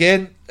 thanks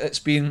again. It's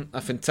been a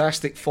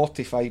fantastic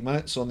 45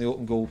 minutes on the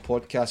Open Goal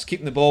podcast.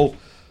 Keeping the ball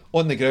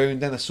on the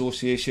ground in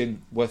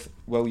association with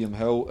William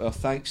Hill. Our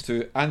thanks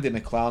to Andy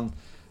McLaren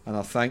and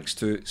our thanks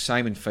to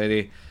Simon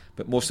Ferry.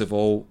 But most of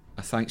all,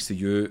 a thanks to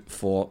you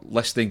for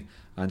listening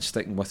and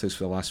sticking with us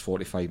for the last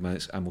 45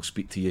 minutes. And we'll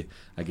speak to you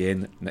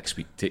again next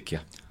week. Take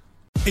care.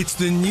 It's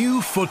the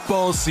new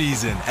football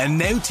season, and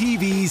now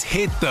TVs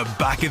hit the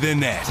back of the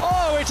net.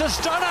 Oh, it's a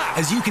stunner!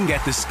 As you can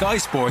get the Sky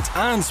Sports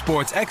and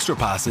Sports Extra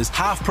passes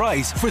half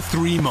price for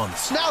 3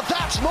 months. Now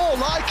that's more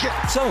like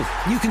it! So,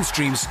 you can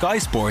stream Sky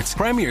Sports,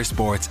 Premier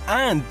Sports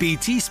and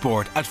BT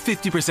Sport at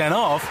 50%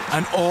 off,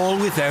 and all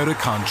without a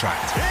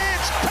contract.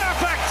 It's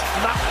perfect!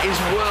 That is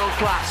world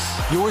class.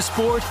 Your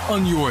sport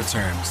on your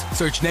terms.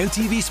 Search Now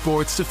TV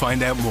Sports to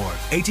find out more.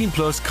 18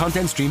 plus,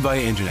 content streamed via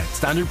internet.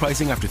 Standard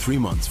pricing after 3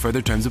 months.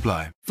 Further terms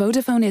apply.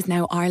 Vodafone is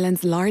now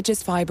Ireland's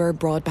largest fibre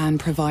broadband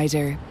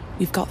provider.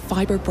 We've got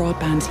fibre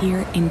broadband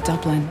here in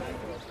Dublin.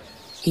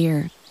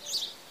 Here.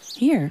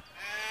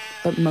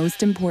 But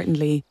most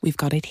importantly, we've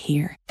got it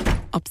here.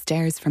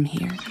 Upstairs from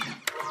here.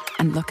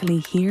 And luckily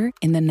here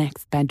in the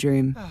next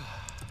bedroom.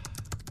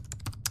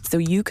 So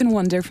you can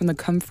wander from the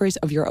comfort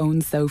of your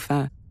own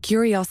sofa.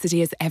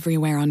 Curiosity is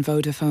everywhere on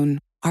Vodafone,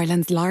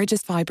 Ireland's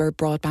largest fibre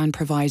broadband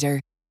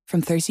provider,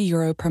 from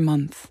 €30 per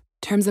month.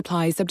 Terms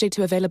apply, subject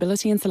to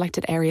availability in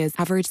selected areas.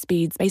 Average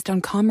speeds based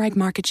on Comreg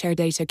market share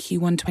data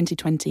Q1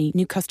 2020.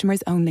 New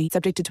customers only,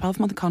 subject to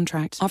 12-month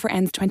contract. Offer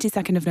ends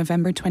 22nd of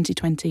November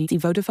 2020. See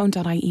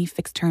Vodafone.ie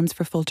fixed terms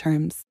for full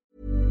terms.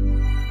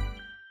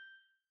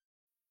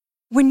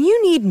 When you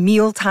need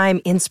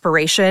mealtime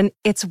inspiration,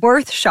 it's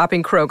worth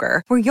shopping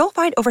Kroger, where you'll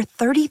find over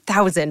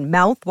 30,000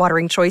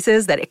 mouth-watering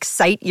choices that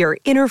excite your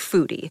inner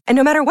foodie. And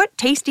no matter what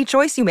tasty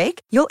choice you make,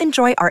 you'll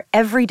enjoy our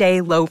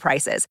everyday low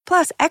prices,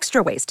 plus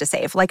extra ways to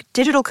save, like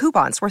digital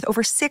coupons worth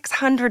over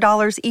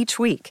 $600 each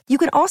week. You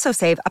can also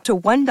save up to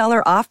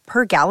 $1 off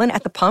per gallon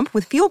at the pump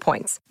with fuel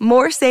points.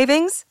 More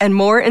savings and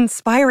more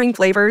inspiring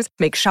flavors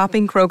make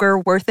shopping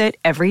Kroger worth it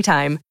every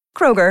time.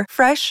 Kroger,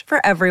 fresh for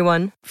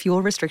everyone.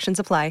 Fuel restrictions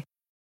apply.